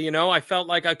going to say, I felt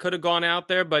like I could have gone out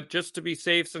there, but just to be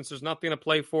safe, since there's nothing to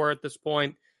play for at this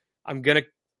point, I'm going to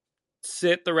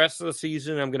sit the rest of the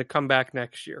season. I'm going to come back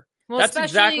next year. Well, that's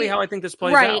exactly how I think this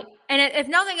plays out. And if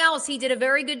nothing else, he did a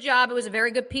very good job. It was a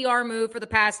very good PR move for the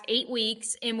past 8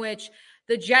 weeks in which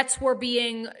the Jets were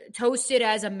being toasted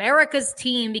as America's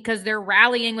team because they're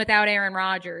rallying without Aaron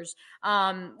Rodgers.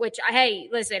 Which, hey,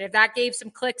 listen, if that gave some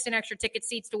clicks and extra ticket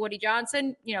seats to Woody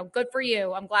Johnson, good for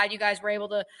you. I'm glad you guys were able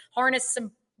to harness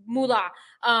some moolah.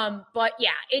 But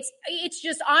yeah, it's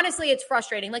just, honestly, it's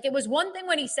frustrating. Like, it was one thing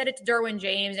when he said it to Derwin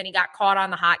James and he got caught on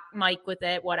the hot mic with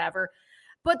it, whatever.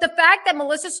 But the fact that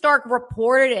Melissa Stark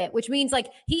reported it, which means like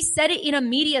he said it in a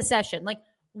media session, like,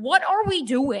 what are we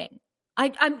doing?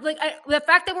 I'm like, the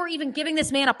fact that we're even giving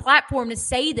this man a platform to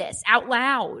say this out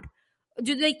loud.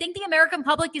 Do they think the American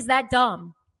public is that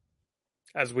dumb?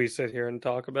 As we sit here and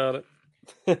talk about it.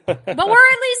 But we're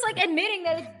at least like admitting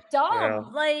that it's dumb. Yeah.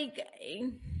 Like,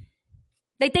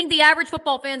 they think the average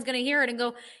football fan's going to hear it and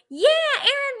go, yeah,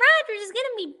 Aaron Rodgers is going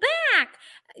to be back.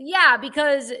 Yeah,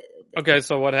 because okay,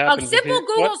 so what happens? A simple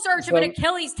Google search of an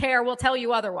Achilles tear will tell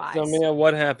you otherwise. So, Mia,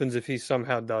 what happens if he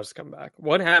somehow does come back?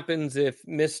 What happens if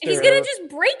Mr. He's going to just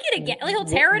break it again. Like, he'll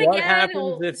tear it again. What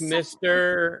happens if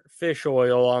Mr. Fish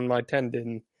Oil on my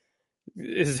tendon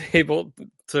is able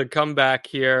to come back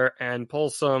here and pull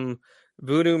some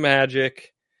voodoo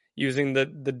magic using the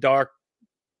dark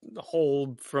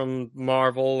hold from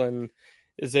Marvel and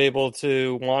is able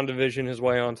to WandaVision his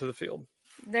way onto the field?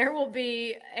 There will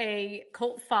be a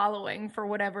cult following for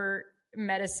whatever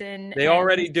medicine. They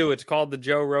already do. It's called the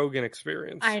Joe Rogan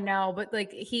experience. I know, but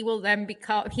like he will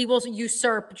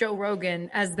usurp Joe Rogan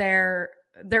as their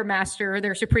master,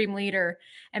 their supreme leader,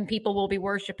 and people will be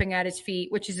worshiping at his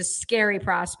feet, which is a scary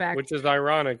prospect. Which is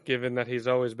ironic given that he's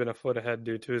always been a foot ahead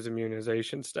due to his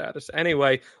immunization status.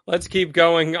 Anyway, let's keep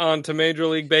going on to Major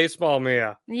League Baseball,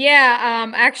 Mia.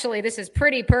 Yeah, actually, this is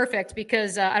pretty perfect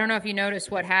because I don't know if you noticed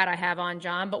what hat I have on,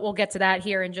 John, but we'll get to that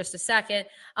here in just a second.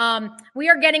 We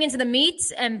are getting into the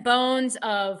meats and bones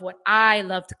of what I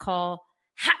love to call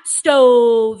hot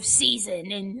stove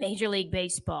season in Major League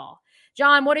Baseball.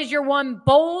 John, what is your one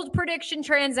bold prediction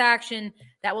transaction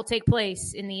that will take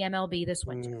place in the MLB this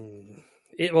winter?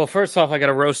 Well, first off, I got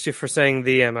to roast you for saying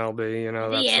the MLB.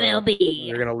 The MLB.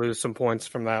 You're going to lose some points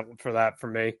from that for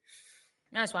me.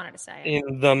 I just wanted to say it.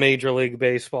 In the Major League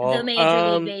Baseball. The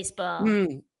Major League Baseball.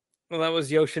 Well, that was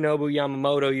Yoshinobu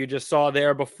Yamamoto you just saw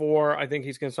there before. I think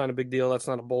he's going to sign a big deal. That's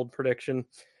not a bold prediction.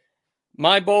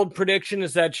 My bold prediction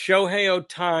is that Shohei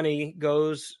Ohtani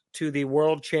goes to the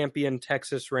world champion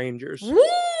Texas Rangers. Woo!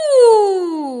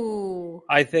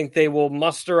 I think they will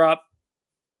muster up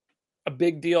a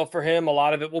big deal for him. A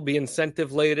lot of it will be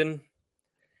incentive laden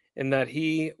in that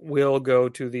he will go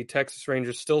to the Texas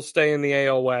Rangers, still stay in the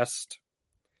AL West,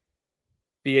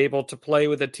 be able to play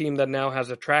with a team that now has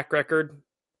a track record,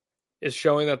 is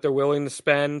showing that they're willing to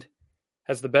spend,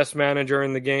 has the best manager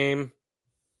in the game.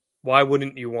 Why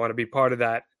wouldn't you want to be part of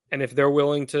that? And if they're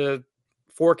willing to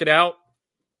fork it out,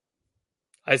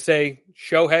 I say,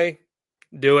 Shohei,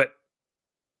 do it.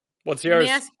 What's yours?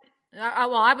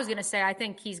 Well, I was going to say, I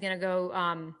think he's going to go.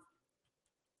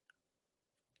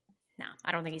 No,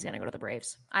 I don't think he's going to go to the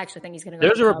Braves. I actually think he's going to go.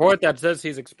 There's a report that says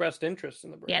he's expressed interest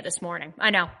in the Braves. Yeah, this morning. I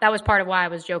know. That was part of why I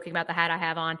was joking about the hat I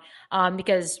have on,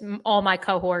 because all my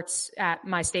cohorts at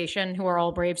my station, who are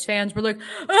all Braves fans, were like,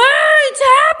 it's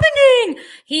happening.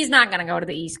 He's not going to go to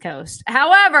the East Coast.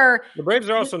 However, the Braves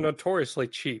are also notoriously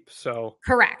cheap. So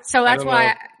correct. So that's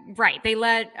why, right. They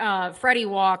let Freddie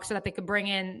walk so that they could bring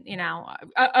in,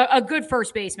 a good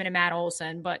first baseman in Matt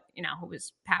Olson, but, who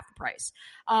was half the price.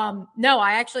 No,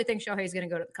 I actually think Shohei's going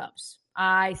to go to the Cubs.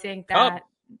 I think that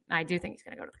I do think he's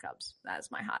going to go to the Cubs. That is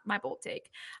my bold take.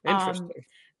 Interesting.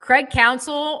 Craig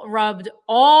Counsell rubbed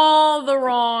all the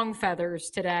wrong feathers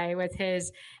today with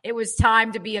his, it was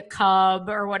time to be a Cub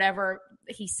or whatever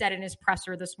he said in his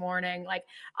presser this morning. Like,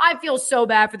 I feel so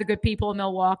bad for the good people in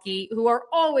Milwaukee who are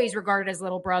always regarded as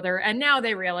little brother. And now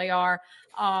they really are.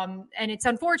 And it's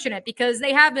unfortunate because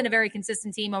they have been a very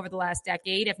consistent team over the last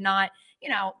decade. If not,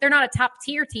 they're not a top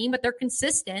tier team, but they're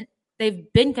consistent.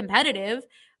 They've been competitive.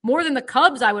 more than the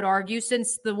Cubs, I would argue,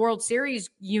 since the World Series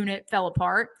unit fell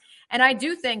apart. And I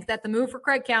do think that the move for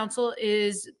Craig Counsell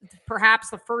is perhaps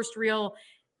the first real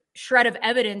shred of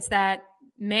evidence that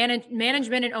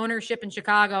management and ownership in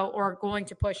Chicago are going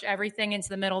to push everything into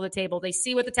the middle of the table. They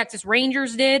see what the Texas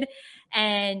Rangers did.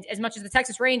 And as much as the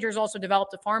Texas Rangers also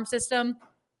developed a farm system,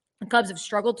 the Cubs have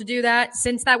struggled to do that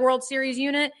since that World Series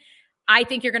unit. I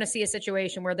think you're going to see a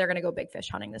situation where they're going to go big fish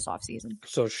hunting this offseason.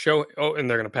 So and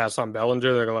they're going to pass on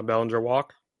Bellinger. They're going to let Bellinger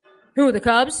walk. Who, the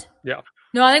Cubs? Yeah.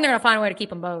 No, I think they're going to find a way to keep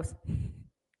them both.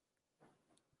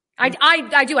 I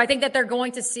do. I think that they're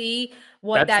going to see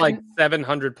what that's like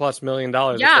 $700+ million.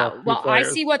 Yeah. Well, I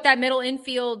see what that middle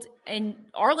infield in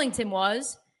Arlington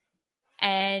was.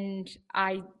 And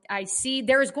I see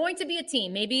there is going to be a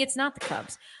team, maybe it's not the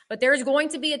Cubs, but there is going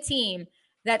to be a team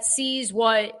that sees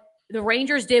what the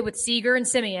Rangers did with Seager and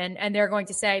Simeon, and they're going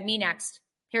to say, me next.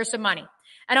 Here's some money.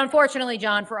 And unfortunately,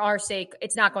 John, for our sake,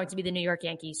 it's not going to be the New York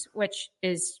Yankees, which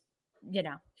is,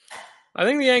 I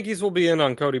think the Yankees will be in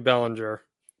on Cody Bellinger.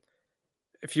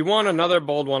 If you want another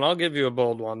bold one, I'll give you a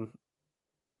bold one.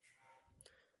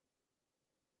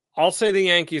 I'll say the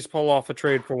Yankees pull off a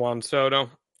trade for Juan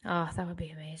Soto. Oh, that would be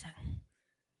amazing.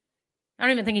 I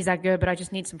don't even think he's that good, but I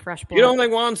just need some fresh blood. You don't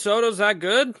think Juan Soto's that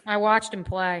good? I watched him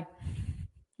play.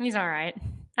 He's all right.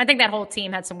 I think that whole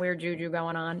team had some weird juju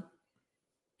going on.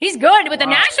 He's good. With the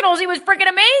Nationals, he was freaking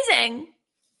amazing.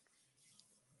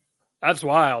 That's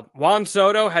wild. Juan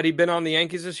Soto, had he been on the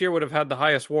Yankees this year, would have had the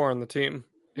highest WAR on the team.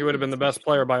 He would have been the best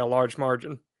player by a large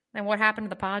margin. And what happened to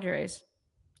the Padres?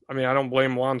 I mean, I don't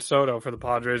blame Juan Soto for the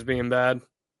Padres being bad.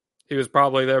 He was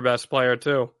probably their best player,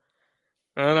 too.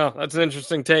 I don't know. That's an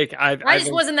interesting take. I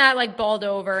just wasn't that like balled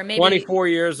over. Maybe 24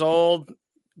 years old.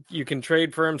 You can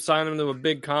trade for him, sign him to a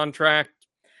big contract.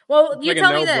 Well, you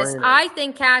tell me this. I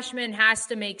think Cashman has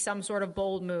to make some sort of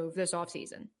bold move this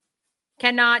offseason.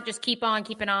 Cannot just keep on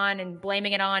keeping on and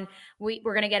blaming it on, we're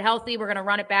going to get healthy, we're going to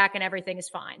run it back, and everything is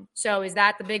fine. So is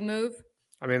that the big move?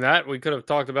 I mean, that we could have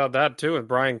talked about that, too, with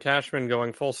Brian Cashman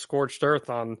going full scorched earth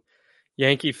on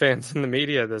Yankee fans in the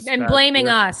media and blaming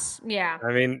us. Yeah.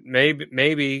 I mean,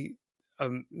 maybe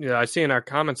I see in our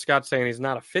comments Scott saying he's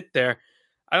not a fit there.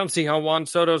 I don't see how Juan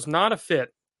Soto's not a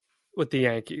fit with the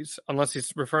Yankees, unless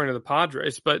he's referring to the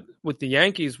Padres. But with the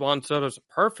Yankees, Juan Soto's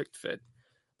a perfect fit.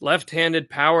 Left-handed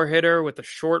power hitter with a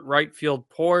short right field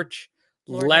porch.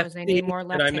 Lord lefty. Did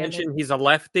I mention he's a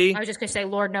lefty? I was just going to say,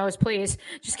 Lord knows, please.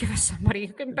 Just give us somebody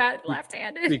who can bat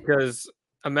left-handed. Because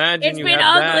imagine it's been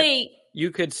ugly.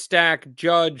 You could stack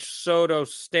Judge, Soto,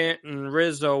 Stanton,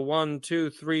 Rizzo, 1, 2,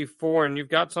 3, 4, and you've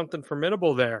got something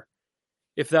formidable there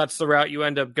if that's the route you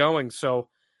end up going. So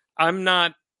I'm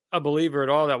not a believer at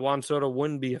all that Juan Soto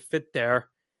wouldn't be a fit there.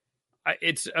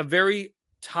 It's a very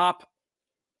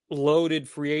top-loaded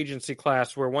free agency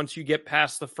class where once you get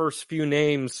past the first few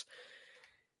names,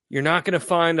 you're not going to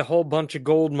find a whole bunch of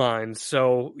gold mines.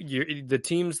 So the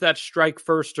teams that strike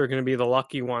first are going to be the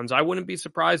lucky ones. I wouldn't be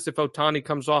surprised if Ohtani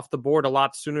comes off the board a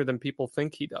lot sooner than people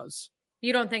think he does.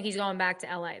 You don't think he's going back to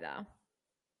LA, though?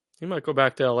 He might go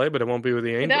back to LA, but it won't be with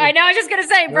the Angels. I know. I was just going to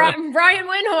say, Brian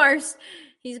Windhorst.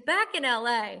 He's back in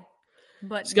LA.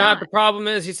 But Scott, the problem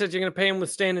is, he says you're going to pay him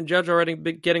with Stan and Judge already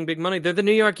getting big money. They're the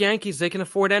New York Yankees. They can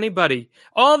afford anybody.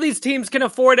 All these teams can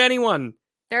afford anyone.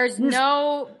 There's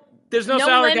no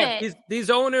salary limit. cap. These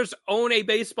owners own a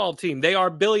baseball team. They are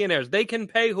billionaires. They can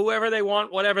pay whoever they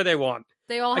want, whatever they want.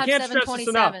 They all have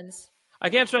 727s. I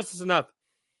can't stress this enough.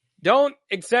 Don't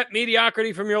accept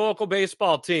mediocrity from your local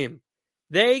baseball team.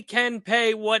 They can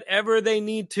pay whatever they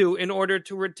need to in order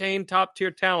to retain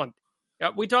top-tier talent.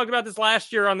 We talked about this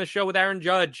last year on the show with Aaron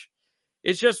Judge.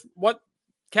 It's just what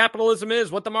capitalism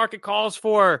is, what the market calls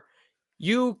for.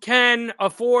 You can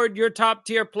afford your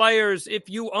top-tier players if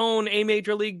you own a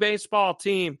Major League Baseball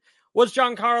team. Was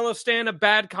Giancarlo Stanton a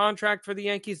bad contract for the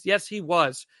Yankees? Yes, he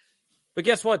was. But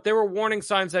guess what? There were warning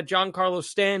signs that Giancarlo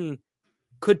Stanton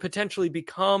could potentially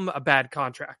become a bad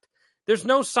contract. There's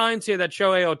no signs here that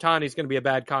Shohei Ohtani is going to be a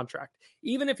bad contract.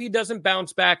 Even if he doesn't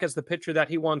bounce back as the pitcher that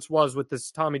he once was with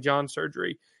this Tommy John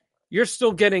surgery, you're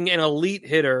still getting an elite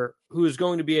hitter who is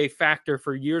going to be a factor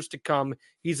for years to come.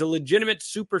 He's a legitimate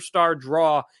superstar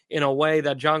draw in a way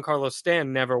that Giancarlo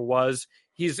Stanton never was.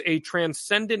 He's a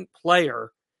transcendent player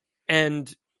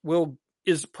and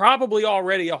is probably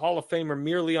already a Hall of Famer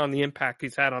merely on the impact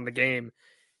he's had on the game.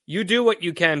 You do what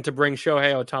you can to bring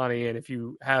Shohei Ohtani in if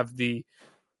you have the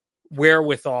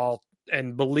wherewithal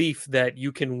and belief that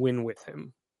you can win with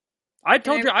him. I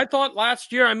thought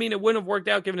last year, it wouldn't have worked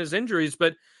out given his injuries,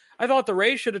 but I thought the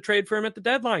Rays should have traded for him at the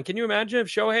deadline. Can you imagine if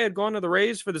Shohei had gone to the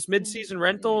Rays for this midseason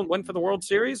rental and went for the World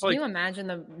Series? Can you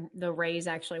imagine the Rays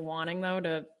actually wanting, though,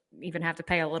 to even have to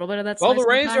pay a little bit of that. Well, the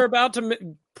Rays are about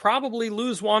to probably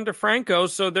lose Wander Franco,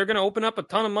 so they're going to open up a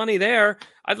ton of money there.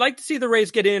 I'd like to see the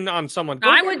Rays get in on someone.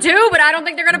 I would too, but I don't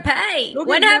think they're going to pay.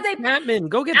 When have they? Chapman,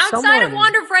 go get outside someone. of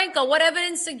Wander Franco, what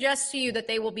evidence suggests to you that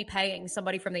they will be paying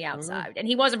somebody from the outside? And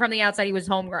he wasn't from the outside; he was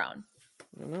homegrown.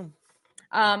 I don't know.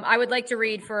 I would like to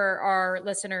read for our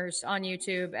listeners on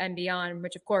YouTube and beyond,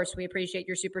 which of course we appreciate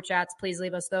your super chats. Please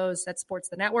leave us those. That supports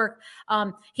the network.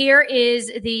 Here is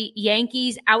the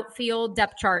Yankees outfield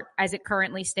depth chart as it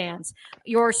currently stands.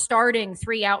 Your starting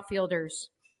 3 outfielders: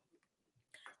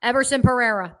 Everson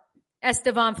Pereira,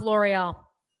 Estevan Florial,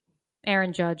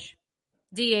 Aaron Judge.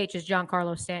 DH is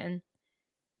Giancarlo Stanton.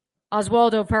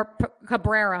 Oswaldo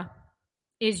Cabrera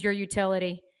is your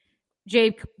utility.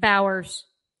 Jake Bowers,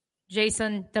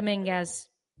 Jason Dominguez.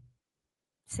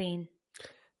 Scene.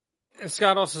 And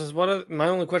Scott also says, my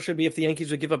only question would be if the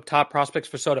Yankees would give up top prospects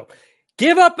for Soto.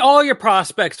 Give up all your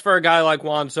prospects for a guy like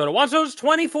Juan Soto. Juan Soto's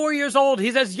 24 years old.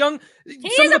 He's as young.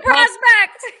 He's a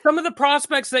prospect. Some of the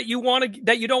prospects that you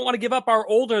don't want to give up are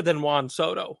older than Juan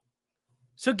Soto.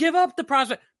 So give up the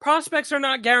prospect. Prospects are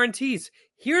not guarantees.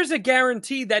 Here's a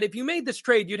guarantee that if you made this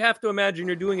trade, you'd have to imagine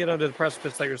you're doing it under the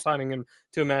precipice that you're signing him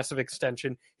to a massive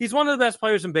extension. He's one of the best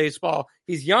players in baseball.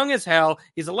 He's young as hell.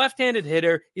 He's a left-handed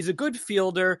hitter. He's a good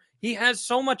fielder. He has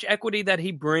so much equity that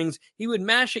he brings. He would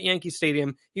mash at Yankee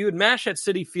Stadium. He would mash at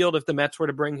Citi Field if the Mets were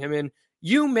to bring him in.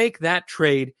 You make that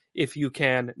trade if you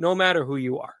can, no matter who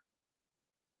you are.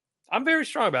 I'm very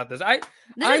strong about this.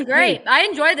 This is great. I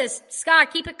enjoy this.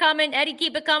 Scott, keep it coming. Eddie,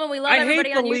 keep it coming. We love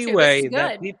everybody on YouTube. I hate the leeway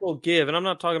that people give, and I'm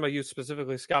not talking about you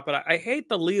specifically, Scott, but I hate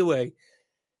the leeway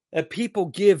that people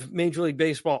give Major League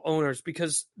Baseball owners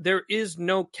because there is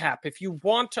no cap. If you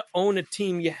want to own a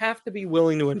team, you have to be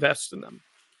willing to invest in them.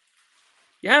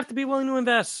 You have to be willing to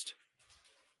invest.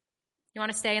 You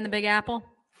want to stay in the Big Apple?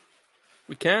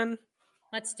 We can.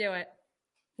 Let's do it.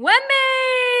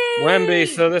 Wemby!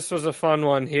 So this was a fun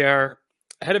one here.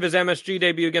 Ahead of his MSG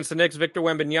debut against the Knicks, Victor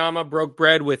Wembanyama broke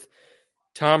bread with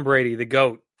Tom Brady, the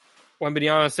GOAT.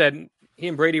 Wembanyama said he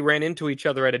and Brady ran into each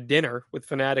other at a dinner with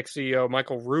Fanatic CEO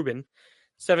Michael Rubin.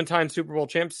 7-time Super Bowl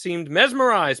champ seemed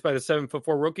mesmerized by the 7'4"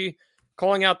 rookie,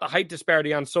 calling out the height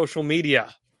disparity on social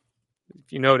media.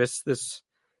 If you notice, this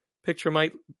picture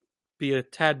might be a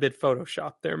tad bit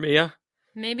photoshopped there, Mia.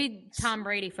 Maybe Tom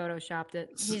Brady photoshopped it.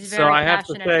 He's very passionate. So I have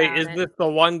to say, is it. this the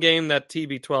one game that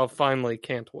TB12 finally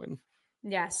can't win?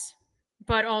 Yes.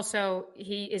 But also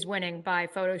he is winning by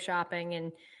photoshopping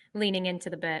and leaning into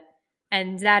the bit.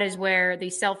 And that is where the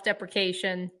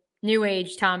self-deprecation, new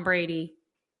age Tom Brady,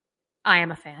 I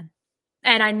am a fan.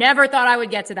 And I never thought I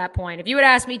would get to that point. If you had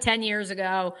asked me 10 years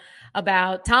ago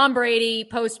about Tom Brady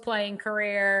post-playing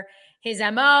career, his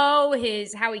MO,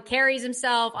 how he carries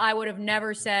himself, I would have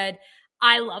never said,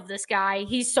 I love this guy.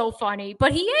 He's so funny.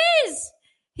 But he is.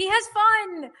 He has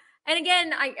fun. And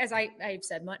again, as I've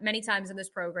said many times in this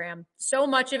program, so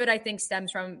much of it I think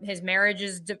stems from his marriage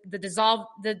his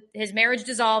marriage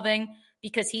dissolving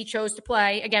because he chose to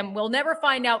play. Again, we'll never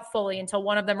find out fully until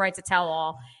one of them writes a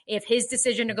tell-all if his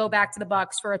decision to go back to the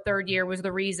Bucks for a third year was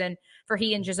the reason for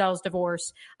he and Giselle's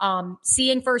divorce.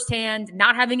 Seeing firsthand,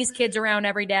 not having his kids around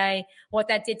every day, what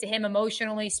that did to him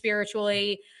emotionally,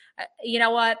 spiritually. You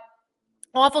know what?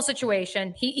 Awful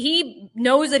situation. He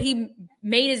knows that he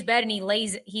made his bed and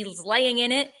he's laying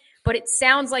in it, but it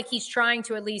sounds like he's trying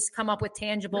to at least come up with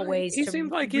tangible ways to rebuild his image. He seems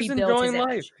like he's enjoying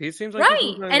life. He seems like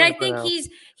right. And I think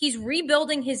he's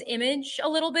rebuilding his image a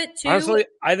little bit too. Honestly,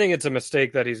 I think it's a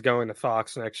mistake that he's going to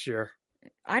Fox next year.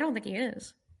 I don't think he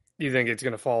is. You think it's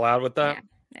going to fall out with that?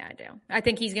 Yeah, I do. I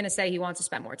think he's going to say he wants to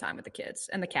spend more time with the kids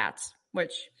and the cats,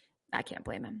 which I can't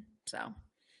blame him. So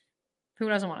who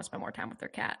doesn't want to spend more time with their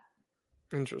cat?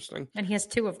 Interesting. And he has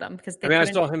 2 of them because I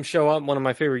saw him show up. One of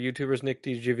my favorite YouTubers, Nick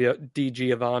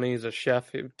DiGiovanni, is a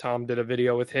chef. Tom did a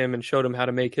video with him and showed him how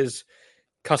to make his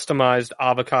customized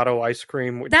avocado ice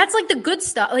cream. That's like the good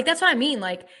stuff. Like, that's what I mean.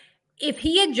 Like, if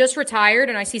he had just retired,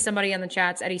 and I see somebody in the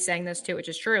chats, Eddie saying this too, which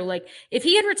is true. Like, if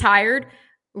he had retired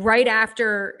right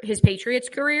after his Patriots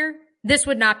career, this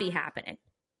would not be happening.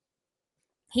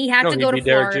 He had to go to Florida.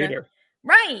 Derek Jeter.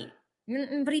 Right.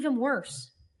 But even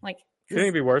worse. Like, you think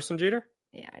it'd be worse than Jeter?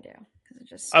 Yeah, I do.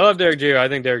 I love Derek Jeter. I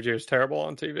think Derek Jeter is terrible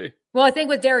on TV. Well, I think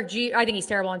with Derek Jeter, I think he's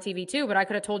terrible on TV too, but I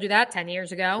could have told you that 10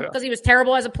 years ago because he was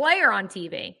terrible as a player on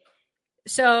TV.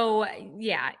 So,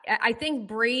 yeah, I think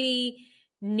Brady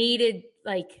needed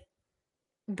similar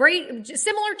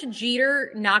to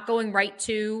Jeter, not going right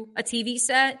to a TV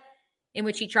set in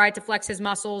which he tried to flex his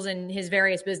muscles in his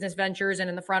various business ventures and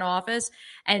in the front office.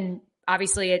 And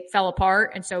obviously it fell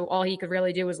apart. And so all he could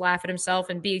really do was laugh at himself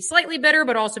and be slightly bitter,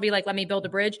 but also be like, let me build a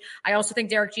bridge. I also think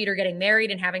Derek Jeter getting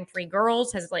married and having 3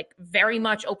 girls has like very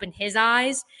much opened his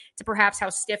eyes to perhaps how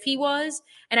stiff he was.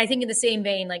 And I think in the same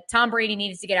vein, like Tom Brady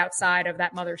needs to get outside of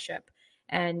that mothership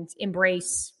and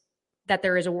embrace that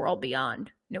there is a world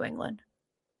beyond New England.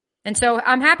 And so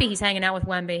I'm happy he's hanging out with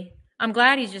Wemby. I'm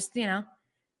glad he's just,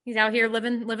 he's out here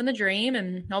living the dream,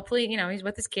 and hopefully, he's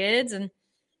with his kids, and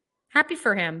happy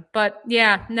for him. But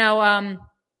yeah, no,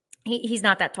 he's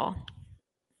not that tall.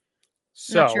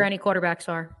 So, not sure any quarterbacks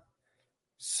are.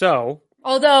 So,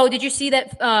 although, did you see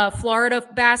that Florida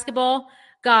basketball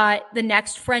got the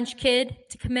next French kid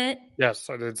to commit? Yes,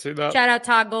 I did see that. Shout out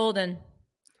Todd Golden.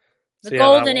 The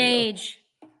golden age.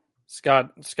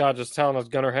 Scott just telling us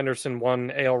Gunnar Henderson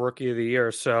won AL Rookie of the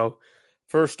Year. So,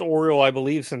 first Oriole, I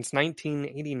believe, since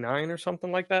 1989 or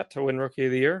something like that to win Rookie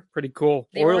of the Year. Pretty cool.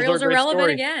 The Orioles are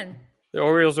relevant again. The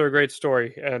Orioles are a great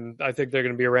story, and I think they're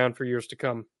going to be around for years to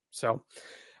come. So,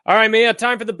 all right, Mia,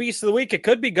 time for the Beast of the Week. It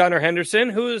could be Gunnar Henderson.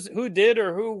 Who did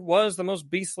or who was the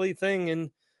most beastly thing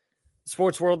in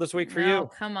sports world this week for you?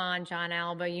 Come on, John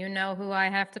Alba. You know who I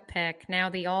have to pick. Now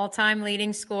the all-time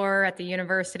leading scorer at the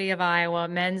University of Iowa,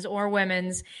 men's or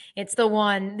women's. It's the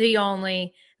one, the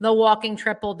only, the walking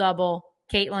triple-double,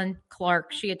 Caitlin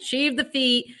Clark. She achieved the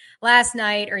feat last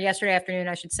night, or yesterday afternoon,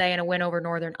 I should say, in a win over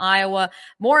Northern Iowa.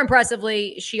 More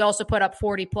impressively, she also put up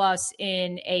 40-plus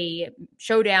in a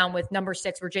showdown with number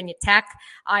 6 Virginia Tech.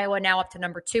 Iowa now up to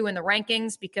number 2 in the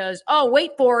rankings because,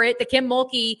 wait for it, the Kim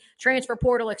Mulkey transfer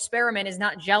portal experiment is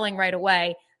not gelling right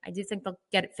away. I do think they'll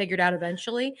get it figured out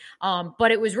eventually.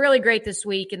 But it was really great this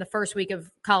week in the first week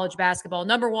of college basketball.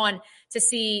 Number one, to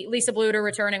see Lisa Bluter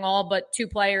returning all but 2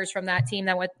 players from that team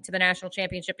that went to the national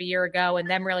championship a year ago and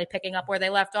them really picking up where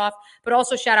they left off. But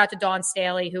also shout out to Dawn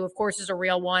Staley, who, of course, is a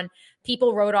real one.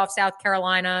 People wrote off South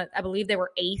Carolina. I believe they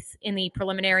were 8th in the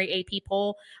preliminary AP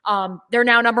poll. They're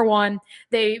now number 1.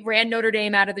 They ran Notre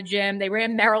Dame out of the gym. They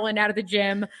ran Maryland out of the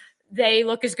gym. They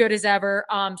look as good as ever.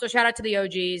 So shout out to the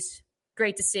OGs.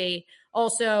 Great to see.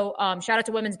 Also, shout out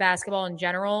to women's basketball in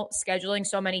general, scheduling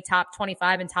so many top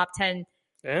 25 and top 10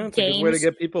 it's games. A good way to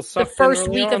get people the first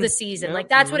week of the season. Like,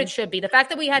 that's what it should be. The fact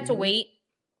that we had to wait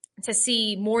to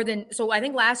see more than – so I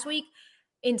think last week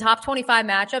in top 25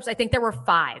 matchups, I think there were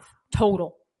 5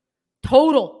 total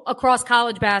across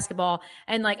college basketball.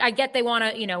 And, like, I get they want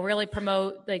to, really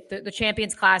promote, like, the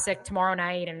Champions Classic tomorrow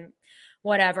night and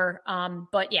whatever.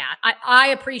 But yeah, I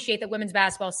appreciate that women's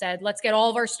basketball said, let's get all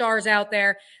of our stars out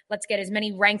there. Let's get as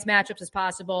many ranked matchups as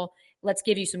possible. Let's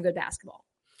give you some good basketball.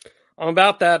 I'm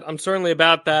about that. I'm certainly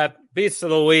about that. Beast of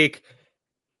the Week.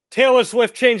 Taylor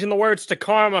Swift changing the words to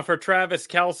karma for Travis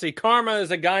Kelce. Karma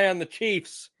is a guy on the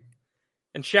Chiefs.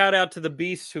 And shout out to the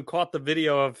Beast who caught the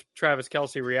video of Travis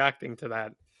Kelce reacting to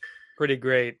that. Pretty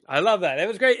great. I love that. It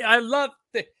was great. I love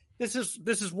it. This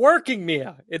is working,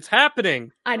 Mia. It's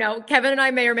happening. I know. Kevin and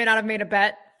I may or may not have made a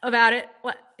bet about it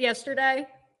yesterday,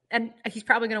 and he's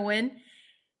probably going to win.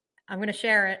 I'm going to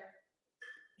share it.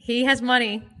 He has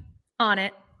money on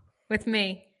it with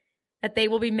me that they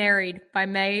will be married by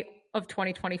May of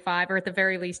 2025, or at the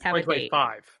very least have a date.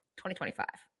 2025.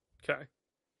 Okay.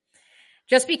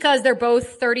 Just because they're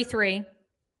both 33,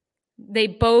 they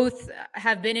both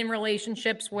have been in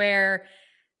relationships where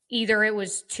either it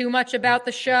was too much about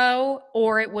the show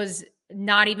or it was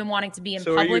not even wanting to be in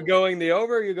public. So are you going the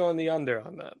over or are you going the under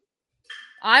on that?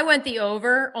 I went the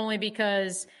over only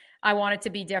because I want it to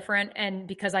be different and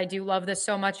because I do love this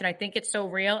so much and I think it's so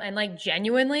real. And like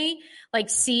genuinely, like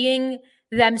seeing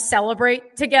them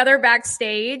celebrate together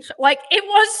backstage, like it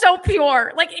was so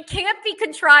pure. Like it can't be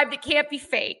contrived. It can't be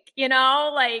fake,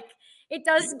 like it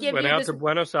does give you out to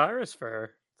Buenos Aires for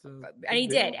her. And he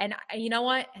did. And you know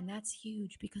what? And that's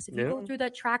huge because if you go through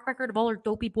that track record of all her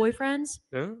dopey boyfriends,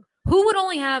 who would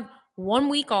only have 1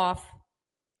 week off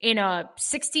in a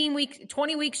 16-week,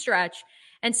 20-week stretch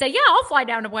and say, yeah, I'll fly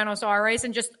down to Buenos Aires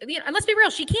and just, and let's be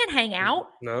real, she can't hang out.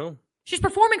 No. She's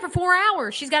performing for 4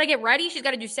 hours. She's got to get ready. She's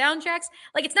got to do sound checks.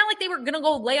 Like, it's not like they were going to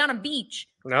go lay on a beach.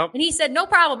 Nope. And he said, no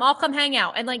problem. I'll come hang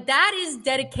out. And like, that is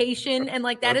dedication. And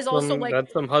like, that's also like,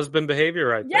 that's some husband behavior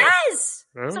right there. Yes.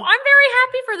 So I'm very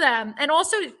happy for them. And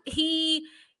also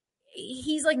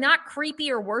he's like not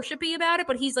creepy or worshipy about it,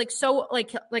 but he's like, so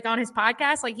like on his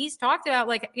podcast, like he's talked about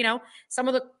like, some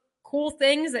of the cool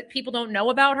things that people don't know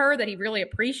about her that he really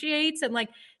appreciates. And like,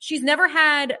 she's never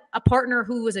had a partner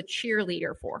who was a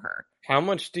cheerleader for her. How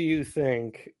much do you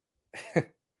think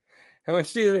How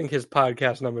much do you think his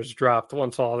podcast numbers dropped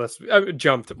once all this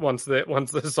jumped once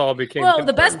this all became? Well, confirmed?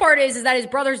 The best part is that his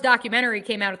brother's documentary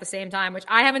came out at the same time, which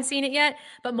I haven't seen it yet,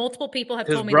 but multiple people have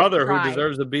told me his brother, who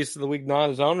deserves the Beast of the Week nod in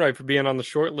his own right for being on the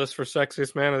short list for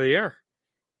Sexiest Man of the Year.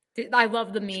 I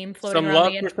love the meme floating Some around love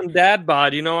the for internet. some dad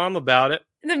bod. You know I'm about it.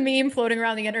 The meme floating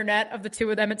around the internet of the two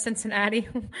of them at Cincinnati.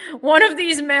 One of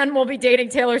these men will be dating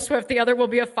Taylor Swift. The other will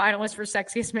be a finalist for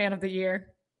Sexiest Man of the Year.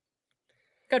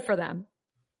 Good for them.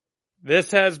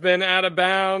 This has been Out of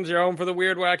Bounds, your home for the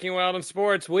weird, wacky, wild, and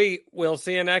sports. We will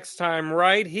see you next time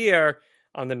right here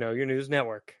on the Know Your News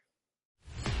Network.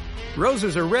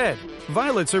 Roses are red,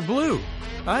 violets are blue.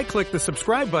 I clicked the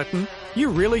subscribe button. You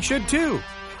really should too.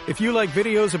 If you like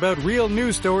videos about real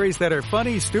news stories that are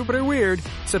funny, stupid, or weird,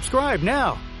 subscribe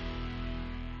now